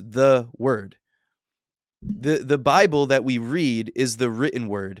is the Word. The Bible that we read is the written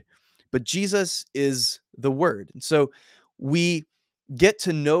word, but Jesus is the Word. And so we get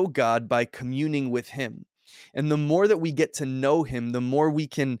to know God by communing with Him. And the more that we get to know Him, the more we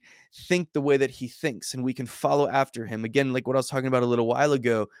can think the way that He thinks and we can follow after Him. Again, like what I was talking about a little while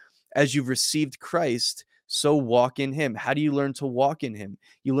ago, as you've received Christ, so walk in Him. How do you learn to walk in Him?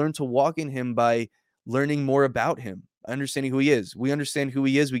 You learn to walk in Him by learning more about Him, understanding who He is. We understand who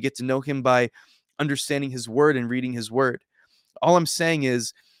He is. We get to know Him by understanding His Word and reading His Word. All I'm saying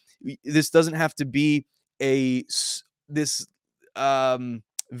is this doesn't have to be this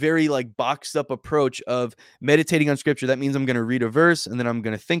very like boxed up approach of meditating on scripture. That means I'm going to read a verse and then I'm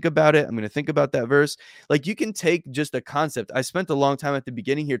going to think about it. I'm going to think about that verse. Like you can take just a concept. I spent a long time at the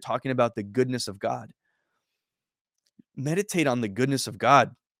beginning here talking about the goodness of God. Meditate on the goodness of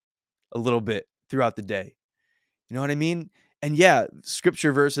God a little bit throughout the day. You know what I mean? And yeah,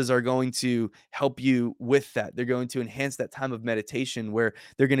 scripture verses are going to help you with that. They're going to enhance that time of meditation where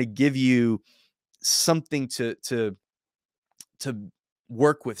they're going to give you something to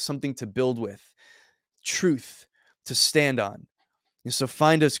work with, something to build with, truth to stand on. And so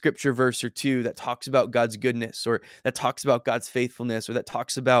find a scripture verse or two that talks about God's goodness, or that talks about God's faithfulness, or that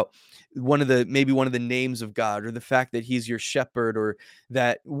talks about maybe one of the names of God, or the fact that He's your shepherd, or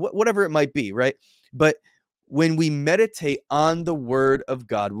that whatever it might be, right? But when we meditate on the Word of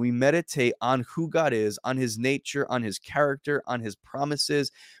God, we meditate on who God is, on His nature, on His character, on His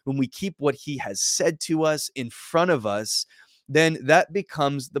promises, when we keep what He has said to us in front of us, then that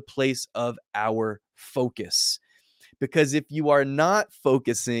becomes the place of our focus. Because if you are not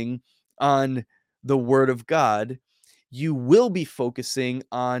focusing on the Word of God, you will be focusing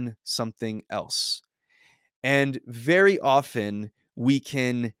on something else. And very often we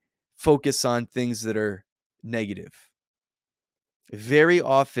can focus on things that are negative. Very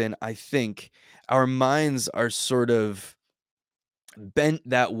often, I think our minds are sort of bent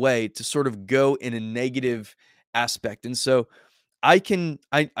that way to sort of go in a negative aspect. And so I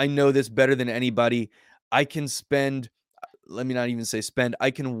know this better than anybody. I can spend, let me not even say spend,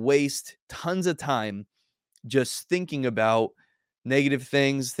 I can waste tons of time just thinking about negative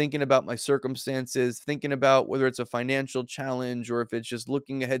things, thinking about my circumstances, thinking about whether it's a financial challenge or if it's just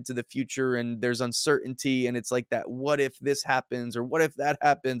looking ahead to the future and there's uncertainty. And it's like that, what if this happens? Or what if that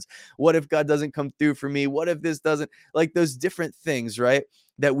happens? What if God doesn't come through for me? What if this doesn't? Like those different things, right?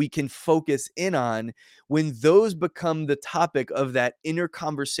 That we can focus in on. When those become the topic of that inner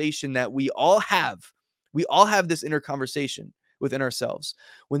conversation that we all have this inner conversation within ourselves.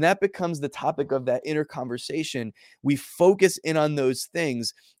 When that becomes the topic of that inner conversation, we focus in on those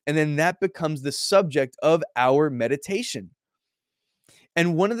things, and then that becomes the subject of our meditation.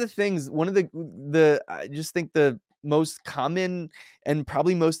 And one of the things, I just think the most common and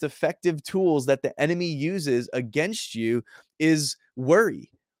probably most effective tools that the enemy uses against you is worry.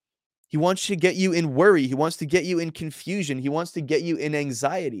 He wants to get you in worry. He wants to get you in confusion. He wants to get you in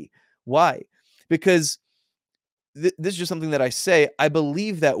anxiety. Why? Because this is just something that I say. I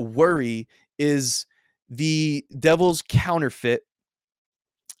believe that worry is the devil's counterfeit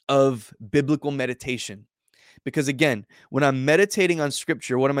of biblical meditation. Because again, when I'm meditating on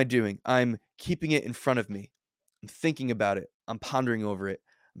scripture, what am I doing? I'm keeping it in front of me. I'm thinking about it. I'm pondering over it.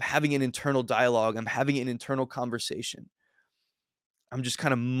 I'm having an internal dialogue. I'm having an internal conversation. I'm just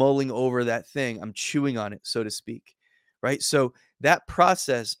kind of mulling over that thing. I'm chewing on it, so to speak. Right? So that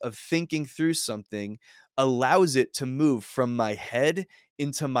process of thinking through something allows it to move from my head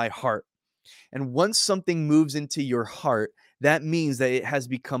into my heart. And once something moves into your heart, that means that it has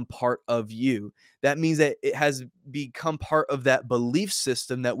become part of you. That means that it has become part of that belief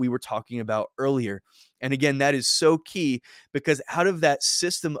system that we were talking about earlier. And again, that is so key, because out of that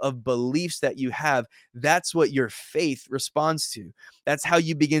system of beliefs that you have, that's what your faith responds to. That's how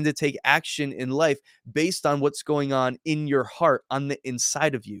you begin to take action in life based on what's going on in your heart, on the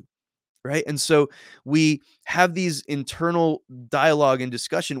inside of you. Right. And so we have these internal dialogue and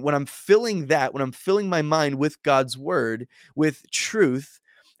discussion. When I'm filling my mind with God's word, with truth,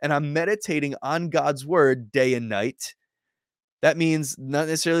 and I'm meditating on God's word day and night, that means not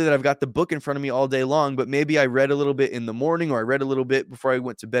necessarily that I've got the book in front of me all day long, but maybe I read a little bit in the morning, or I read a little bit before I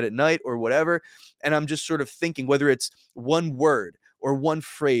went to bed at night, or whatever. And I'm just sort of thinking, whether it's one word or one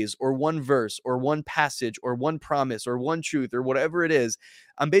phrase or one verse or one passage or one promise or one truth or whatever it is,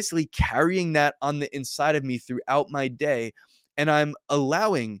 I'm basically carrying that on the inside of me throughout my day. And I'm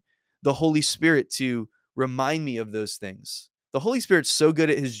allowing the Holy Spirit to remind me of those things. The Holy Spirit's so good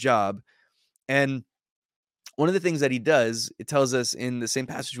at his job. And one of the things that he does, it tells us in the same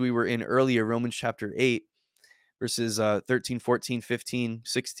passage we were in earlier, Romans chapter 8, verses 13, 14, 15,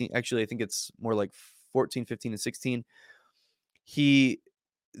 16. Actually, I think it's more like 14, 15, and 16. He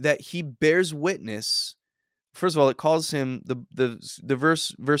bears witness. First of all, it calls him the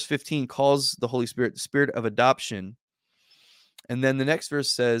verse 15 calls the Holy Spirit the spirit of adoption. And then the next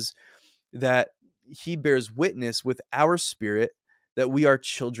verse says that he bears witness with our spirit that we are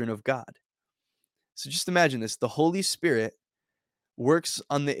children of God. So just imagine this. The Holy Spirit works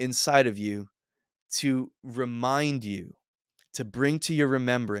on the inside of you to remind you, to bring to your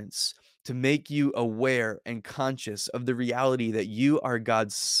remembrance, to make you aware and conscious of the reality that you are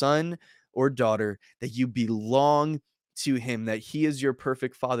God's son or daughter, that you belong to him, that he is your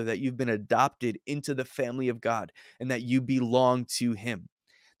perfect father, that you've been adopted into the family of God, and that you belong to him.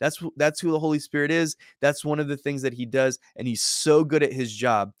 That's who the Holy Spirit is. That's one of the things that he does, and he's so good at his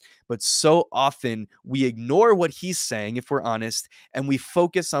job. But so often we ignore what he's saying, if we're honest, and we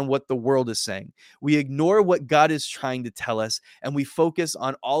focus on what the world is saying. We ignore what God is trying to tell us, and we focus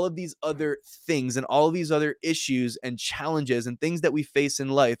on all of these other things and all of these other issues and challenges and things that we face in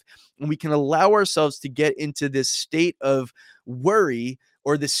life. And we can allow ourselves to get into this state of worry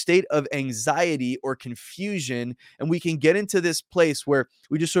or the state of anxiety or confusion, and we can get into this place where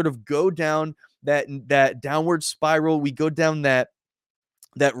we just sort of go down that downward spiral. We go down that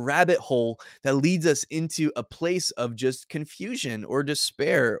rabbit hole that leads us into a place of just confusion or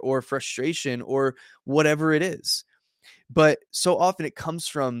despair or frustration or whatever it is. But so often it comes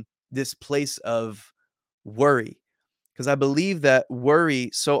from this place of worry, because I believe that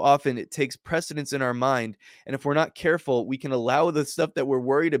worry, so often it takes precedence in our mind. And if we're not careful, we can allow the stuff that we're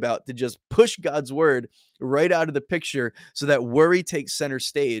worried about to just push God's word right out of the picture, so that worry takes center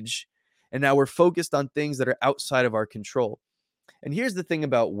stage. And now we're focused on things that are outside of our control. And here's the thing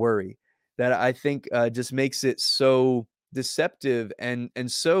about worry that I think just makes it so deceptive and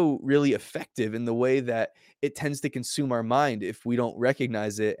so really effective in the way that it tends to consume our mind if we don't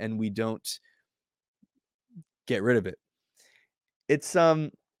recognize it and we don't get rid of it. It's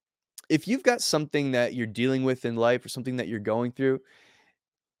if you've got something that you're dealing with in life or something that you're going through,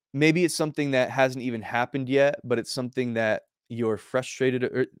 maybe it's something that hasn't even happened yet, but it's something that you're frustrated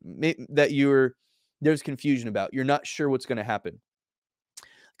or that there's confusion about. You're not sure what's going to happen.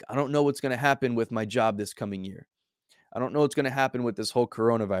 I don't know what's going to happen with my job this coming year. I don't know what's going to happen with this whole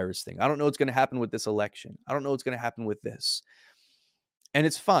coronavirus thing. I don't know what's going to happen with this election. I don't know what's going to happen with this. And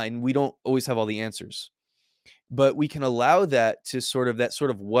it's fine. We don't always have all the answers. But we can allow that sort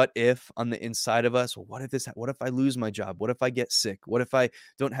of what if on the inside of us. Well, what if I lose my job? What if I get sick? What if I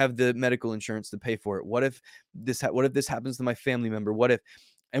don't have the medical insurance to pay for it? What if this happens to my family member? What if?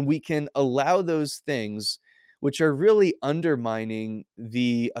 And we can allow those things, which are really undermining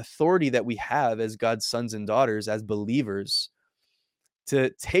the authority that we have as God's sons and daughters, as believers, to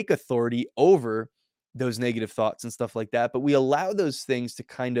take authority over those negative thoughts and stuff like that. But we allow those things to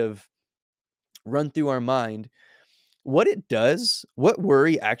kind of run through our mind. What it does, what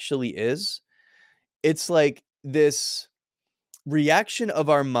worry actually is, it's like this reaction of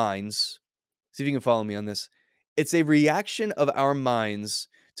our minds. See if you can follow me on this. It's a reaction of our minds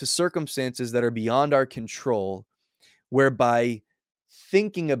to circumstances that are beyond our control, whereby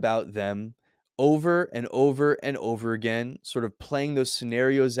thinking about them over and over and over again, sort of playing those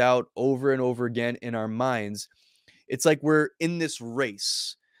scenarios out over and over again in our minds, it's like we're in this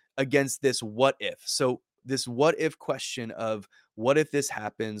race against this what if. So this what if question of what if this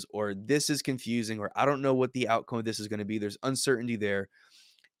happens, or this is confusing, or I don't know what the outcome of this is going to be. There's uncertainty there,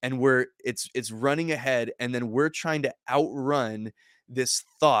 and it's running ahead, and then we're trying to outrun this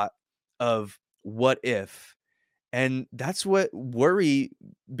thought of what if. And that's what worry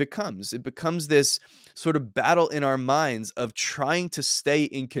becomes. It becomes this sort of battle in our minds of trying to stay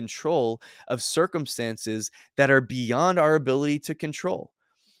in control of circumstances that are beyond our ability to control.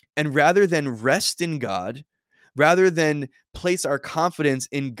 And rather than rest in God, rather than place our confidence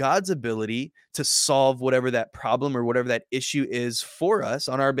in God's ability to solve whatever that problem or whatever that issue is for us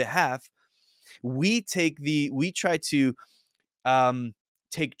on our behalf, we try to um,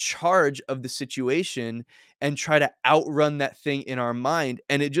 take charge of the situation and try to outrun that thing in our mind.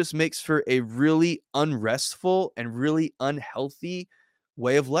 And it just makes for a really unrestful and really unhealthy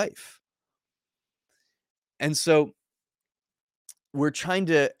way of life. And so we're trying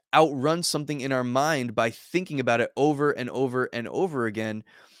to outrun something in our mind by thinking about it over and over and over again.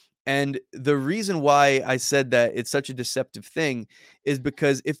 And the reason why I said that it's such a deceptive thing is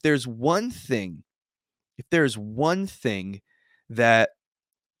because if there's one thing that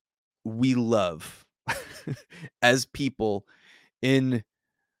we love as people in,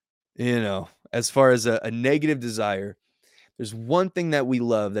 as far as a negative desire, there's one thing that we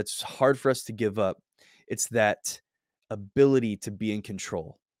love that's hard for us to give up. It's that ability to be in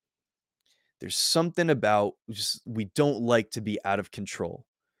control. There's something about just we don't like to be out of control.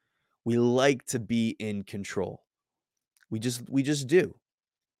 We like to be in control. We just do.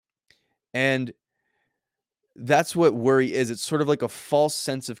 And that's what worry is. It's sort of like a false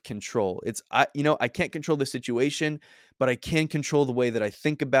sense of control. I can't control the situation, but I can control the way that I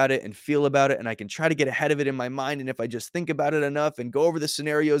think about it and feel about it. And I can try to get ahead of it in my mind. And if I just think about it enough and go over the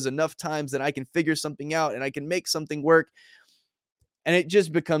scenarios enough times, then I can figure something out and I can make something work. And it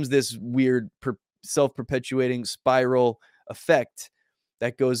just becomes this weird self perpetuating spiral effect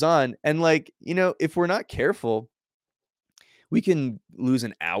that goes on. And if we're not careful, we can lose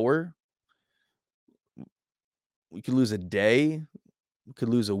an hour, we could lose a day, we could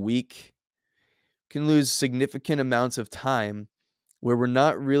lose a week, can lose significant amounts of time where we're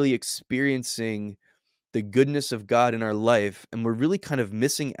not really experiencing the goodness of God in our life, and we're really kind of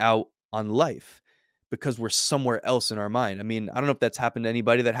missing out on life because we're somewhere else in our mind. I mean, I don't know if that's happened to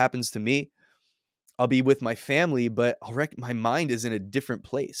anybody. That happens to me. I'll be with my family, but my mind is in a different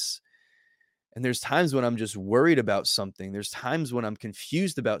place. And there's times when I'm just worried about something. There's times when I'm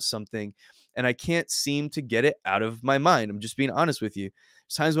confused about something and I can't seem to get it out of my mind. I'm just being honest with you.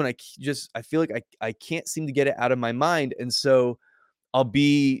 There's times when I feel like I can't seem to get it out of my mind. And so I'll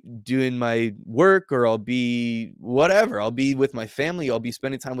be doing my work or I'll be whatever. I'll be with my family. I'll be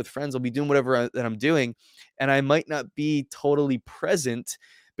spending time with friends. I'll be doing whatever that I'm doing. And I might not be totally present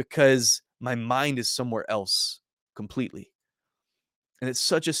because my mind is somewhere else completely. And it's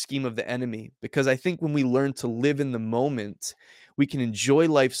such a scheme of the enemy because I think when we learn to live in the moment, we can enjoy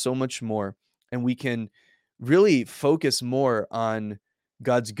life so much more and we can really focus more on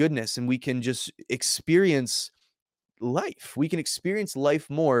God's goodness and we can just experience life. We can experience life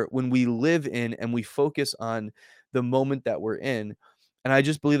more when we live in and we focus on the moment that we're in. And I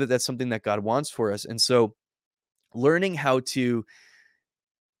just believe that that's something that God wants for us. And so learning how to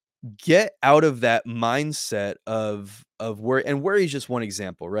get out of that mindset of worry, and worry is just one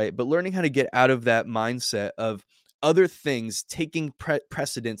example, right? But learning how to get out of that mindset of other things taking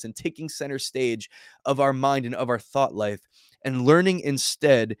precedence and taking center stage of our mind and of our thought life, and learning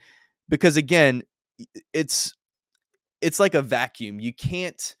instead, because again, it's like a vacuum. You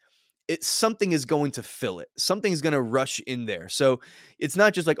can't something is going to fill it. Something's going to rush in there. So it's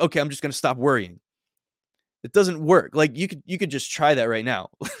not just like, okay, I'm just going to stop worrying. It doesn't work. Like you could just try that right now.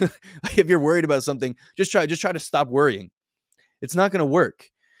 Like if you're worried about something, just try to stop worrying. It's not going to work.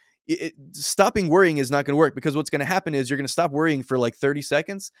 Stopping worrying is not going to work because what's going to happen is you're going to stop worrying for like 30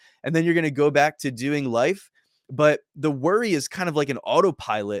 seconds and then you're going to go back to doing life. But the worry is kind of like an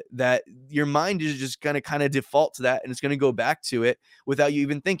autopilot that your mind is just going to kind of default to that and it's going to go back to it without you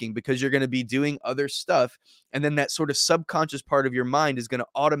even thinking because you're going to be doing other stuff. And then that sort of subconscious part of your mind is going to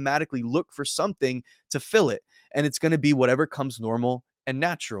automatically look for something to fill it. And it's going to be whatever comes normal and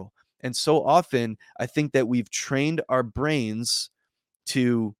natural. And so often, I think that we've trained our brains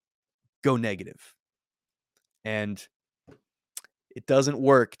to go negative. And it doesn't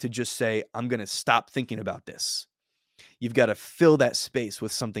work to just say, I'm going to stop thinking about this. You've got to fill that space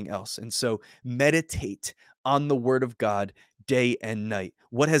with something else. And so meditate on the word of God day and night.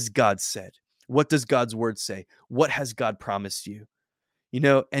 What has God said? What does God's word say? What has God promised you?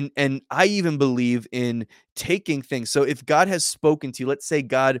 And I even believe in taking things. So if God has spoken to you, let's say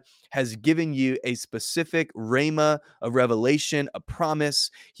God has given you a specific rhema, a revelation, a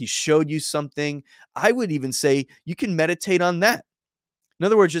promise, he showed you something, I would even say you can meditate on that. In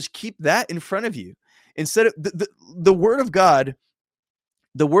other words, just keep that in front of you. Instead of the word of God,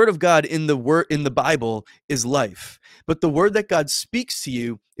 the word of God in the Bible is life. But the word that God speaks to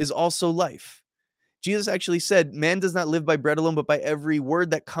you is also life. Jesus actually said, man does not live by bread alone, but by every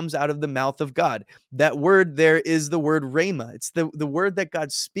word that comes out of the mouth of God. That word there is the word rhema. It's the word that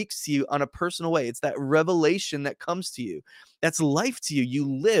God speaks to you on a personal way. It's that revelation that comes to you. That's life to you. You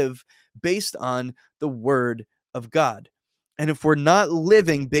live based on the word of God. And if we're not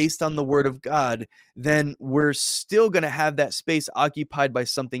living based on the word of God, then we're still going to have that space occupied by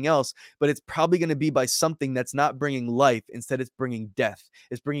something else, but it's probably going to be by something that's not bringing life. Instead, it's bringing death.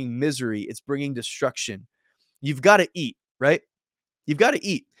 It's bringing misery. It's bringing destruction. You've got to eat, right? You've got to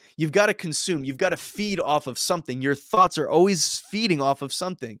eat. You've got to consume, you've got to feed off of something. Your thoughts are always feeding off of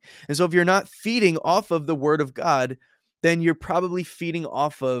something. And so if you're not feeding off of the word of God, then you're probably feeding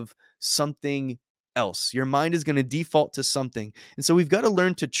off of something else. Your mind is going to default to something. And so we've got to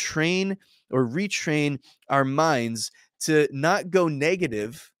learn to train or retrain our minds to not go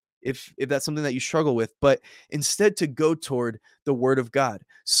negative if that's something that you struggle with, but instead to go toward the word of God,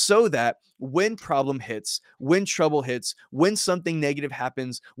 so that when problem hits, when trouble hits, when something negative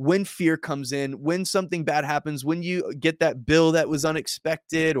happens, when fear comes in, when something bad happens, when you get that bill that was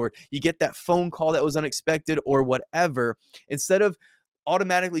unexpected, or you get that phone call that was unexpected, or whatever, instead of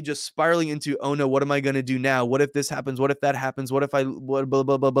automatically just spiraling into, oh no, what am I going to do now? What if this happens? What if that happens? What if blah, blah,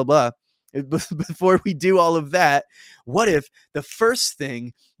 blah, blah, blah, blah. Before we do all of that, what if the first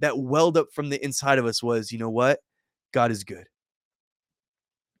thing that welled up from the inside of us was, you know what? God is good.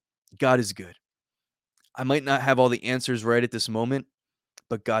 God is good. I might not have all the answers right at this moment,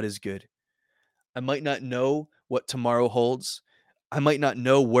 but God is good. I might not know what tomorrow holds. I might not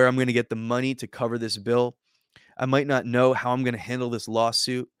know where I'm going to get the money to cover this bill. I might not know how I'm going to handle this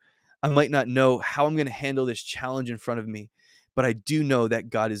lawsuit. I might not know how I'm going to handle this challenge in front of me, but I do know that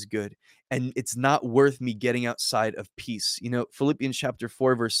God is good. And it's not worth me getting outside of peace. You know, Philippians chapter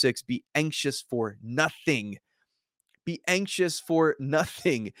 4, verse 6, be anxious for nothing. Be anxious for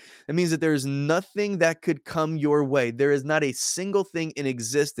nothing. That means that there is nothing that could come your way. There is not a single thing in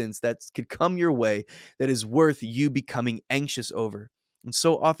existence that could come your way that is worth you becoming anxious over. And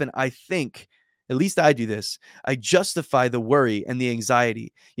so often I think, at least I do this, I justify the worry and the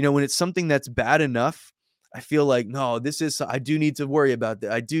anxiety. You know, when it's something that's bad enough, I feel like, no, I do need to worry about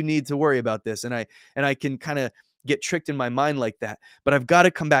that. I do need to worry about this. And I can kind of get tricked in my mind like that. But I've got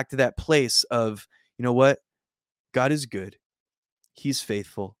to come back to that place of, you know what? God is good. He's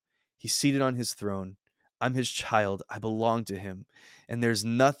faithful. He's seated on his throne. I'm his child. I belong to him. And there's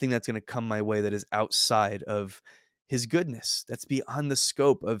nothing that's going to come my way that is outside of his goodness. That's beyond the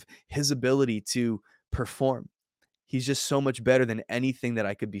scope of his ability to perform. He's just so much better than anything that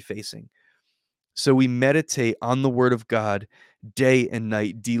I could be facing. So we meditate on the word of God day and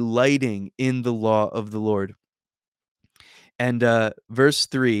night, delighting in the law of the Lord. And verse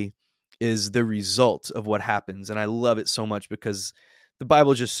 3 is the result of what happens. And I love it so much because the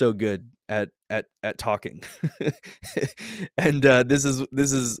Bible is just so good at talking. And this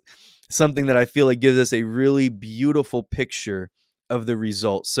is something that I feel like gives us a really beautiful picture of the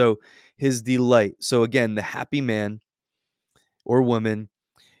result. So his delight. So again, the happy man or woman,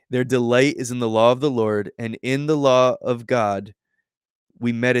 their delight is in the law of the Lord, and in the law of God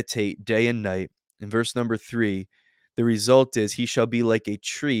we meditate day and night. In verse number 3, the result is he shall be like a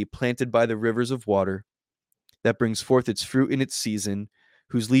tree planted by the rivers of water that brings forth its fruit in its season,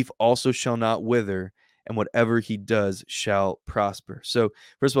 whose leaf also shall not wither, and whatever he does shall prosper. So,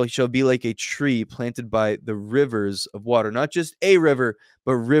 first of all, he shall be like a tree planted by the rivers of water, not just a river,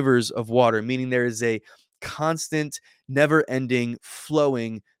 but rivers of water, meaning there is a constant, never ending,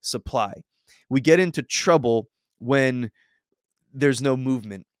 flowing supply. We get into trouble when there's no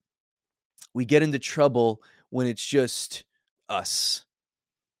movement. We get into trouble when it's just us.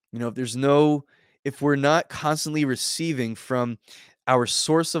 You know, if we're not constantly receiving from our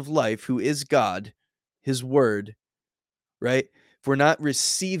source of life, who is God, his word, right? If we're not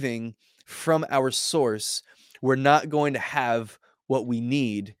receiving from our source, we're not going to have what we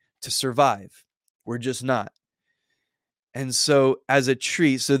need to survive. We're just not. And so as a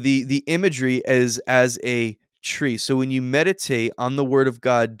tree, so the imagery is as a tree. So when you meditate on the word of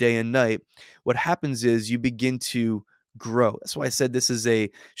God day and night, what happens is you begin to grow. That's why I said this is a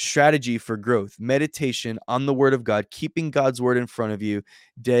strategy for growth. Meditation on the word of God, keeping God's word in front of you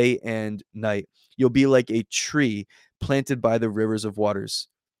day and night. You'll be like a tree planted by the rivers of waters.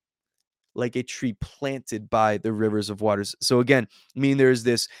 Like a tree planted by the rivers of waters. So again, meaning there's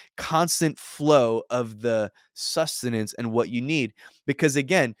this constant flow of the sustenance and what you need. Because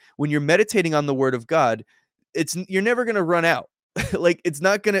again, when you're meditating on the word of God, you're never going to run out. Like you're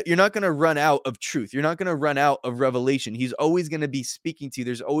not going to run out of truth. You're not going to run out of revelation. He's always going to be speaking to you.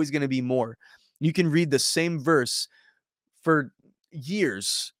 There's always going to be more. You can read the same verse for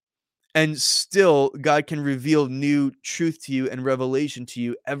years, and still, God can reveal new truth to you and revelation to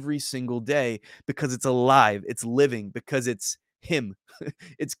you every single day, because it's alive, it's living, because it's him.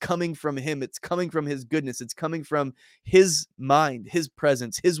 It's coming from him. It's coming from his goodness. It's coming from his mind, his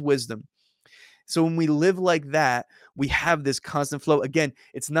presence, his wisdom. So when we live like that, we have this constant flow. Again,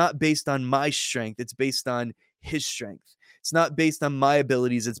 it's not based on my strength. It's based on his strength. It's not based on my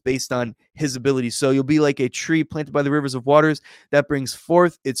abilities. It's based on his abilities. So you'll be like a tree planted by the rivers of waters that brings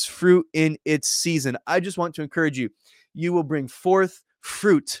forth its fruit in its season. I just want to encourage you. You will bring forth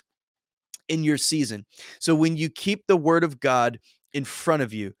fruit in your season. So when you keep the word of God in front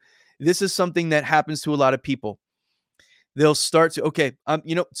of you, this is something that happens to a lot of people. They'll start to, okay,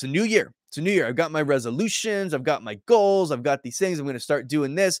 it's a new year. It's a new year. I've got my resolutions. I've got my goals. I've got these things. I'm going to start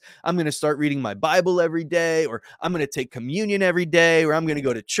doing this. I'm going to start reading my Bible every day, or I'm going to take communion every day, or I'm going to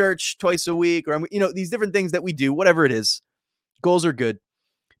go to church twice a week, or these different things that we do, whatever it is. Goals are good.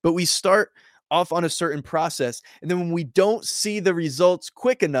 But we start off on a certain process. And then when we don't see the results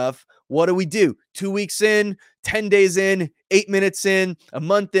quick enough, what do? 2 weeks in, 10 days in, 8 minutes in, a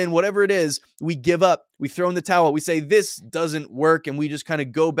month in, whatever it is, we give up. We throw in the towel. We say, this doesn't work. And we just kind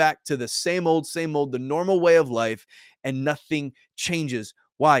of go back to the same old, the normal way of life, and nothing changes.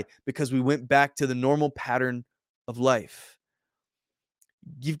 Why? Because we went back to the normal pattern of life.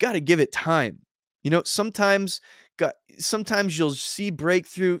 You've got to give it time. Sometimes you'll see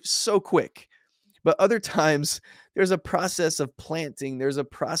breakthrough so quick, but other times there's a process of planting. There's a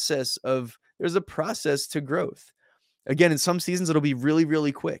process to growth. Again, in some seasons, it'll be really,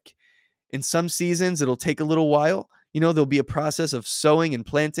 really quick. In some seasons, it'll take a little while. There'll be a process of sowing and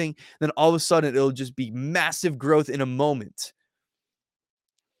planting. Then all of a sudden, it'll just be massive growth in a moment.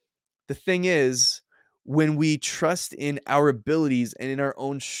 The thing is, when we trust in our abilities and in our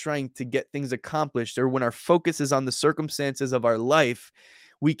own strength to get things accomplished, or when our focus is on the circumstances of our life,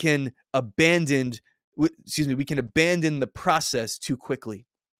 we can abandon the process too quickly.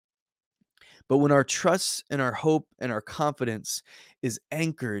 But when our trust and our hope and our confidence is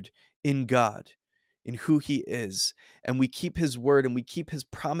anchored in God, in who He is, and we keep His word and we keep His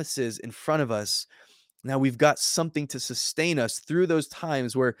promises in front of us, now we've got something to sustain us through those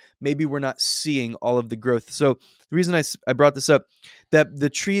times where maybe we're not seeing all of the growth. So the reason I brought this up, that the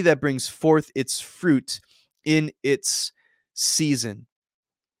tree that brings forth its fruit in its season,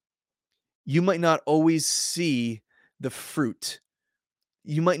 you might not always see the fruit.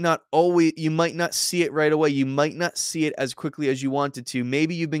 You might not see it right away. You might not see it as quickly as you wanted to.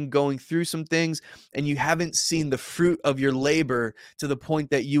 Maybe you've been going through some things and you haven't seen the fruit of your labor to the point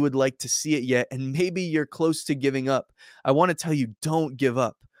that you would like to see it yet. And maybe you're close to giving up. I want to tell you, don't give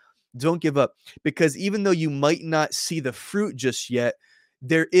up. Don't give up, because even though you might not see the fruit just yet,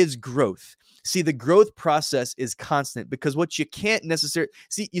 there is growth. See, the growth process is constant, because what you can't necessarily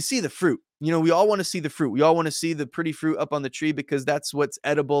see, you see the fruit. We all want to see the fruit. We all want to see the pretty fruit up on the tree because that's what's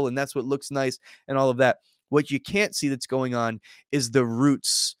edible and that's what looks nice and all of that. What you can't see that's going on is the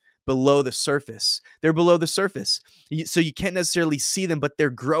roots below the surface. They're below the surface. So you can't necessarily see them, but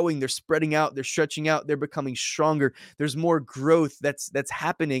they're growing, they're spreading out, they're stretching out, they're becoming stronger. There's more growth that's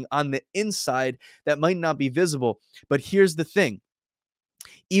happening on the inside that might not be visible. But here's the thing.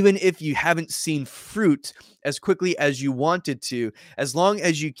 Even if you haven't seen fruit as quickly as you wanted to, as long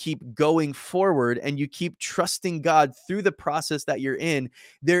as you keep going forward and you keep trusting God through the process that you're in,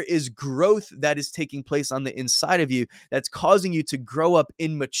 there is growth that is taking place on the inside of you that's causing you to grow up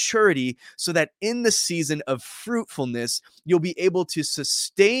in maturity, so that in the season of fruitfulness, you'll be able to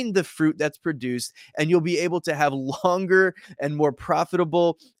sustain the fruit that's produced, and you'll be able to have longer and more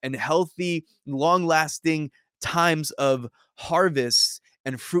profitable and healthy, long-lasting times of harvest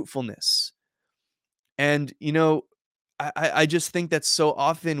and fruitfulness. And I just think that so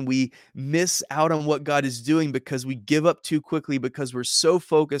often we miss out on what God is doing because we give up too quickly, because we're so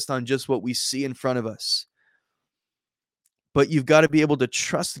focused on just what we see in front of us. But you've got to be able to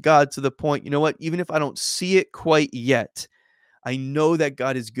trust God to the point, even if I don't see it quite yet, I know that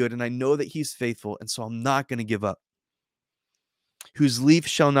God is good and I know that He's faithful, and so I'm not going to give up. Whose leaf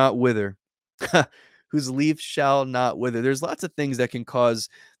shall not wither. Whose leaf shall not wither. There's lots of things that can cause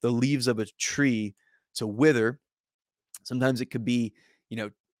the leaves of a tree to wither. Sometimes it could be,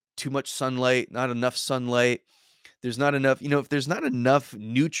 too much sunlight, not enough sunlight. There's not enough, if there's not enough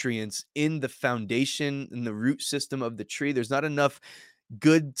nutrients in the foundation, in the root system of the tree, there's not enough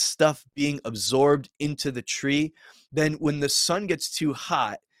good stuff being absorbed into the tree, then when the sun gets too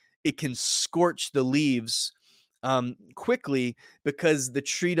hot, it can scorch the leaves quickly, because the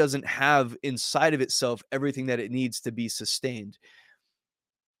tree doesn't have inside of itself everything that it needs to be sustained.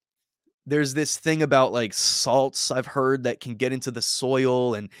 There's this thing about like salts I've heard that can get into the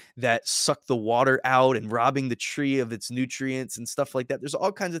soil and that suck the water out and robbing the tree of its nutrients and stuff like that. There's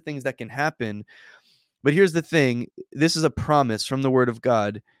all kinds of things that can happen. But here's the thing. This is a promise from the word of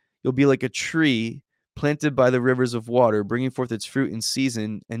God. You'll be like a tree planted by the rivers of water, bringing forth its fruit in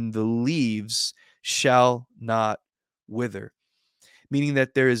season, and the leaves shall not wither. Meaning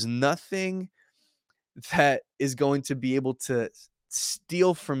that there is nothing that is going to be able to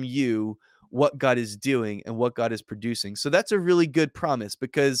steal from you what God is doing and what God is producing. So that's a really good promise,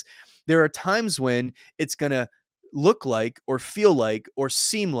 because there are times when it's going to look like or feel like or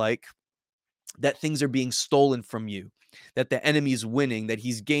seem like that things are being stolen from you, that the enemy's winning, that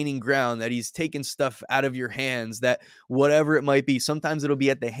he's gaining ground, that he's taking stuff out of your hands, that whatever it might be, sometimes it'll be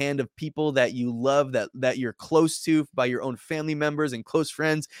at the hand of people that you love, that you're close to, by your own family members and close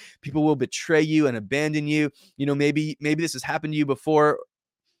friends. People will betray you and abandon you. Maybe this has happened to you before.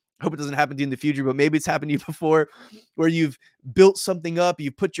 Hope it doesn't happen to you in the future, but maybe it's happened to you before, where you've built something up,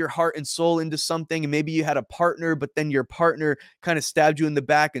 you put your heart and soul into something, and maybe you had a partner, but then your partner kind of stabbed you in the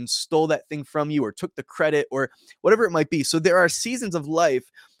back and stole that thing from you, or took the credit, or whatever it might be. So there are seasons of life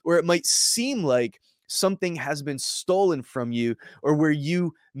where it might seem like something has been stolen from you, or where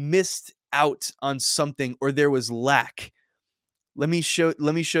you missed out on something, or there was lack. Let me show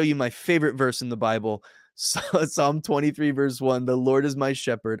you my favorite verse in the Bible. Psalm 23 verse 1, the Lord is my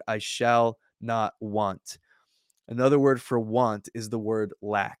shepherd, I shall not want. Another word for want is the word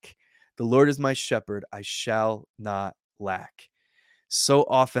lack. The Lord is my shepherd, I shall not lack. So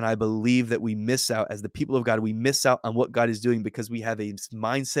often I believe that we miss out, as the people of God, we miss out on what God is doing because we have a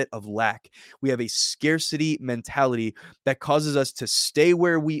mindset of lack. We have a scarcity mentality that causes us to stay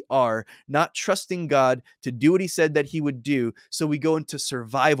where we are, not trusting God to do what he said that he would do. So we go into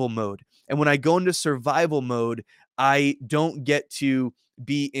survival mode. And when I go into survival mode, I don't get to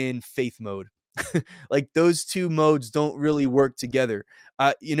be in faith mode. Like, those two modes don't really work together.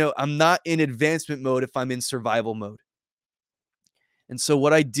 I'm not in advancement mode if I'm in survival mode. And so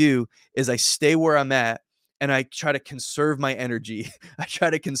what I do is I stay where I'm at, and I try to conserve my energy. I try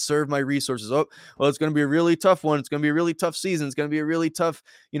to conserve my resources. Oh, well, it's going to be a really tough one. It's going to be a really tough season. It's going to be a really tough,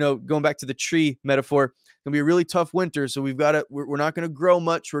 going back to the tree metaphor, it's going to be a really tough winter. So we're not going to grow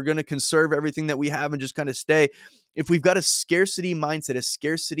much. We're going to conserve everything that we have and just kind of stay. If we've got a scarcity mindset, a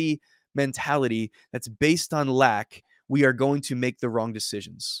scarcity mentality that's based on lack, we are going to make the wrong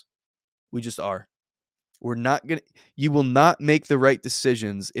decisions. We just are. You will not make the right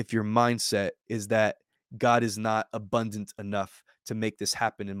decisions if your mindset is that God is not abundant enough to make this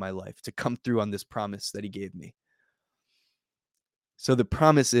happen in my life, to come through on this promise that he gave me. So the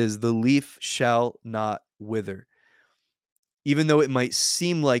promise is, the leaf shall not wither. Even though it might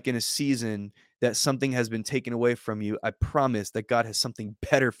seem like in a season that something has been taken away from you, I promise that God has something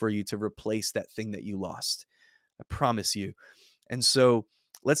better for you to replace that thing that you lost. I promise you. And so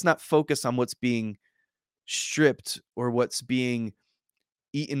let's not focus on what's being stripped, or what's being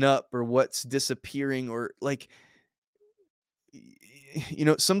eaten up, or what's disappearing, or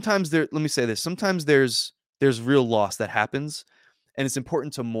sometimes let me say this, sometimes there's real loss that happens, and it's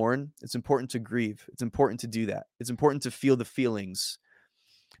important to mourn, it's important to grieve, it's important to do that, it's important to feel the feelings,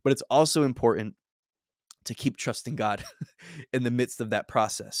 but it's also important to keep trusting God in the midst of that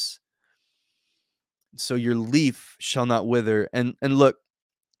process. So your leaf shall not wither. And look,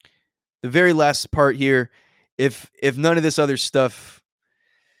 the very last part here, if none of this other stuff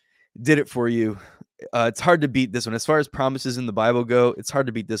did it for you, it's hard to beat this one. As far as promises in the Bible go, it's hard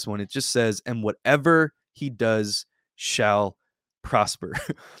to beat this one. It just says, and whatever he does shall prosper.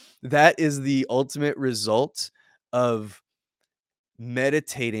 That is the ultimate result of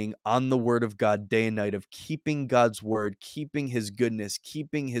meditating on the word of God day and night, of keeping God's word, keeping his goodness,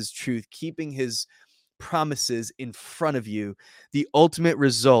 keeping his truth, keeping his promises in front of you. The ultimate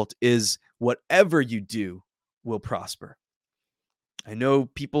result is whatever you do will prosper. I know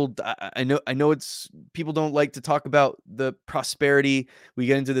people, I know it's, people don't like to talk about the prosperity. We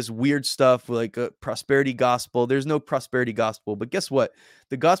get into this weird stuff like a prosperity gospel. There's no prosperity gospel, but guess what?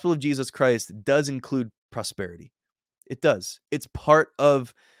 The gospel of Jesus Christ does include prosperity. It does. It's part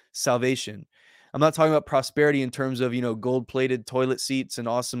of salvation. I'm not talking about prosperity in terms of, gold-plated toilet seats and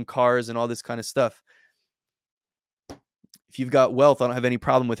awesome cars and all this kind of stuff. If you've got wealth, I don't have any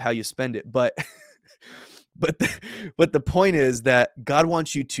problem with how you spend it, but but the point is that God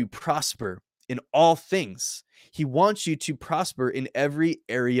wants you to prosper in all things. He wants you to prosper in every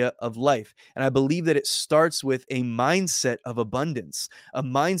area of life. And I believe that it starts with a mindset of abundance, a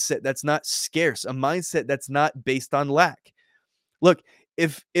mindset that's not scarce, a mindset that's not based on lack. Look,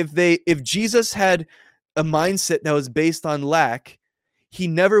 if Jesus had a mindset that was based on lack, he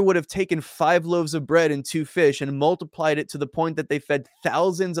never would have taken 5 loaves of bread and 2 fish and multiplied it to the point that they fed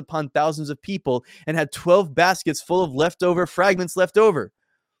thousands upon thousands of people and had 12 baskets full of leftover fragments left over.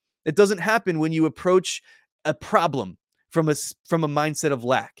 It doesn't happen when you approach a problem from a mindset of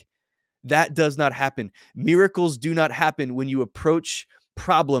lack. That does not happen. Miracles do not happen when you approach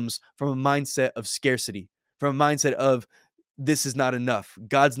problems from a mindset of scarcity, from a mindset of this is not enough.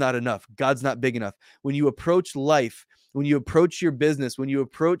 God's not enough. God's not big enough. When you approach life, when you approach your business, when you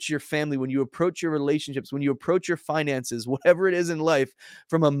approach your family, when you approach your relationships, when you approach your finances, whatever it is in life,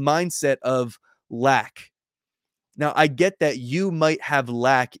 from a mindset of lack, Now, I get that you might have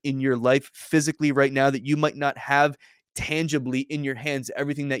lack in your life physically right now, that you might not have tangibly in your hands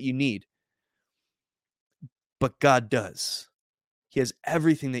everything that you need, but God does. He has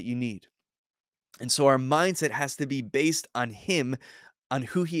everything that you need. And so our mindset has to be based on Him, on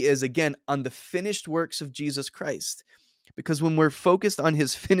who He is, again, on the finished works of Jesus Christ. Because when we're focused on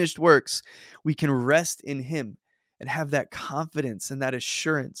His finished works, we can rest in Him and have that confidence and that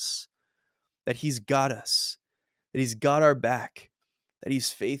assurance that He's got us, that He's got our back, that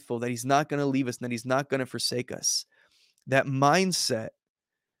He's faithful, that He's not going to leave us, and that He's not going to forsake us. That mindset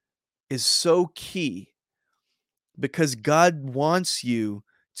is so key because God wants you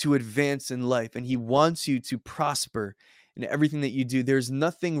to advance in life and He wants you to prosper in everything that you do. There's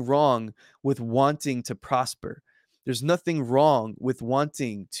nothing wrong with wanting to prosper, there's nothing wrong with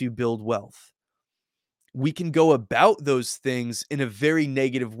wanting to build wealth. We can go about those things in a very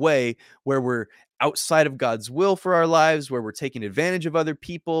negative way where we're outside of God's will for our lives, where we're taking advantage of other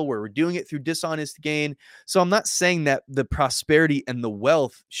people, where we're doing it through dishonest gain. So I'm not saying that the prosperity and the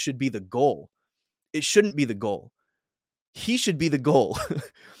wealth should be the goal. It shouldn't be the goal. He should be the goal.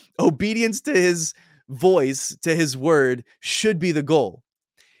 Obedience to His voice, to His word, should be the goal.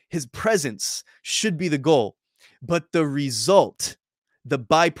 His presence should be the goal. But the result, the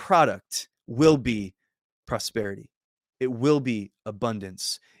byproduct, will be prosperity. It will be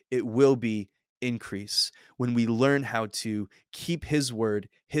abundance. It will be increase when we learn how to keep His word,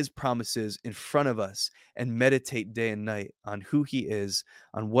 His promises in front of us and meditate day and night on who He is,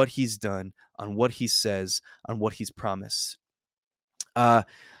 on what He's done, on what He says, on what He's promised. Uh,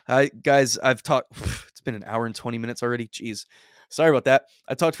 guys, I've talked. It's been an hour and 20 minutes already. Jeez, sorry about that.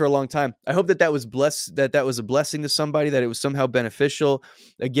 I talked for a long time. I hope that that was blessed. That was a blessing to somebody. That it was somehow beneficial.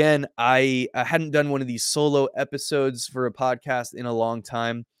 Again, I hadn't done one of these solo episodes for a podcast in a long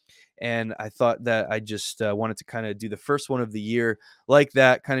time, and I thought that I just wanted to kind of do the first one of the year like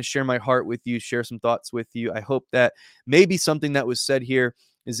that. Kind of share my heart with you, share some thoughts with you. I hope that maybe something that was said here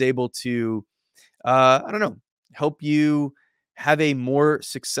is able to I don't know, help you have a more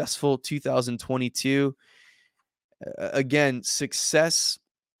successful 2022. Again, success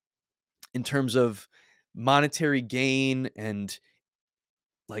in terms of monetary gain and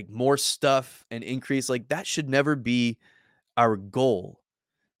like more stuff and increase, like that should never be our goal.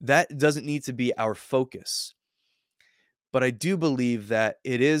 That doesn't need to be our focus. But I do believe that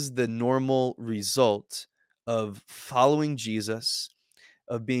it is the normal result of following Jesus,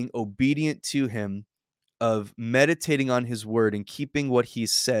 of being obedient to Him, of meditating on His word and keeping what He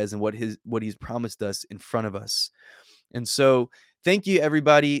says and what He's promised us in front of us. And so thank you,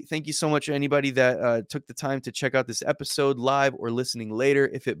 everybody. Thank you so much, anybody that took the time to check out this episode live or listening later.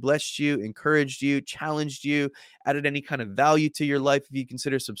 If it blessed you, encouraged you, challenged you, added any kind of value to your life, if you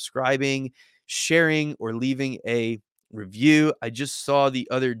consider subscribing, sharing, or leaving a review. I just saw the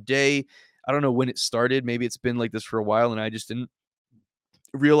other day, I don't know when it started. Maybe it's been like this for a while and I just didn't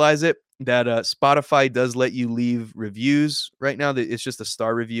realize it, that Spotify does let you leave reviews right now. That it's just a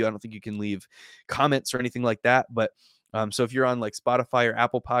star review. I don't think you can leave comments or anything like that. But so if you're on like Spotify or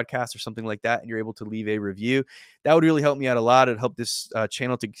Apple Podcasts or something like that, and you're able to leave a review, that would really help me out a lot. It'd help this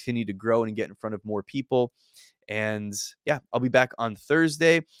channel to continue to grow and get in front of more people. And yeah, I'll be back on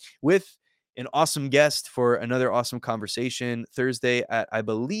Thursday with an awesome guest for another awesome conversation. Thursday at, I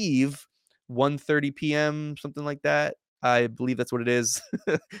believe, 1:30 p.m., something like that. I believe that's what it is.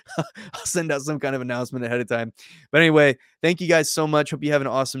 I'll send out some kind of announcement ahead of time. But anyway, thank you guys so much. Hope you have an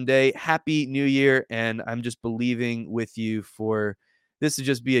awesome day. Happy New Year. And I'm just believing with you for this to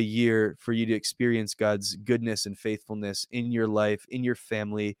just be a year for you to experience God's goodness and faithfulness in your life, in your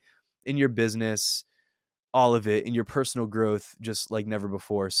family, in your business, all of it, in your personal growth, just like never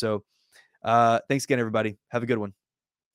before. So thanks again, everybody. Have a good one.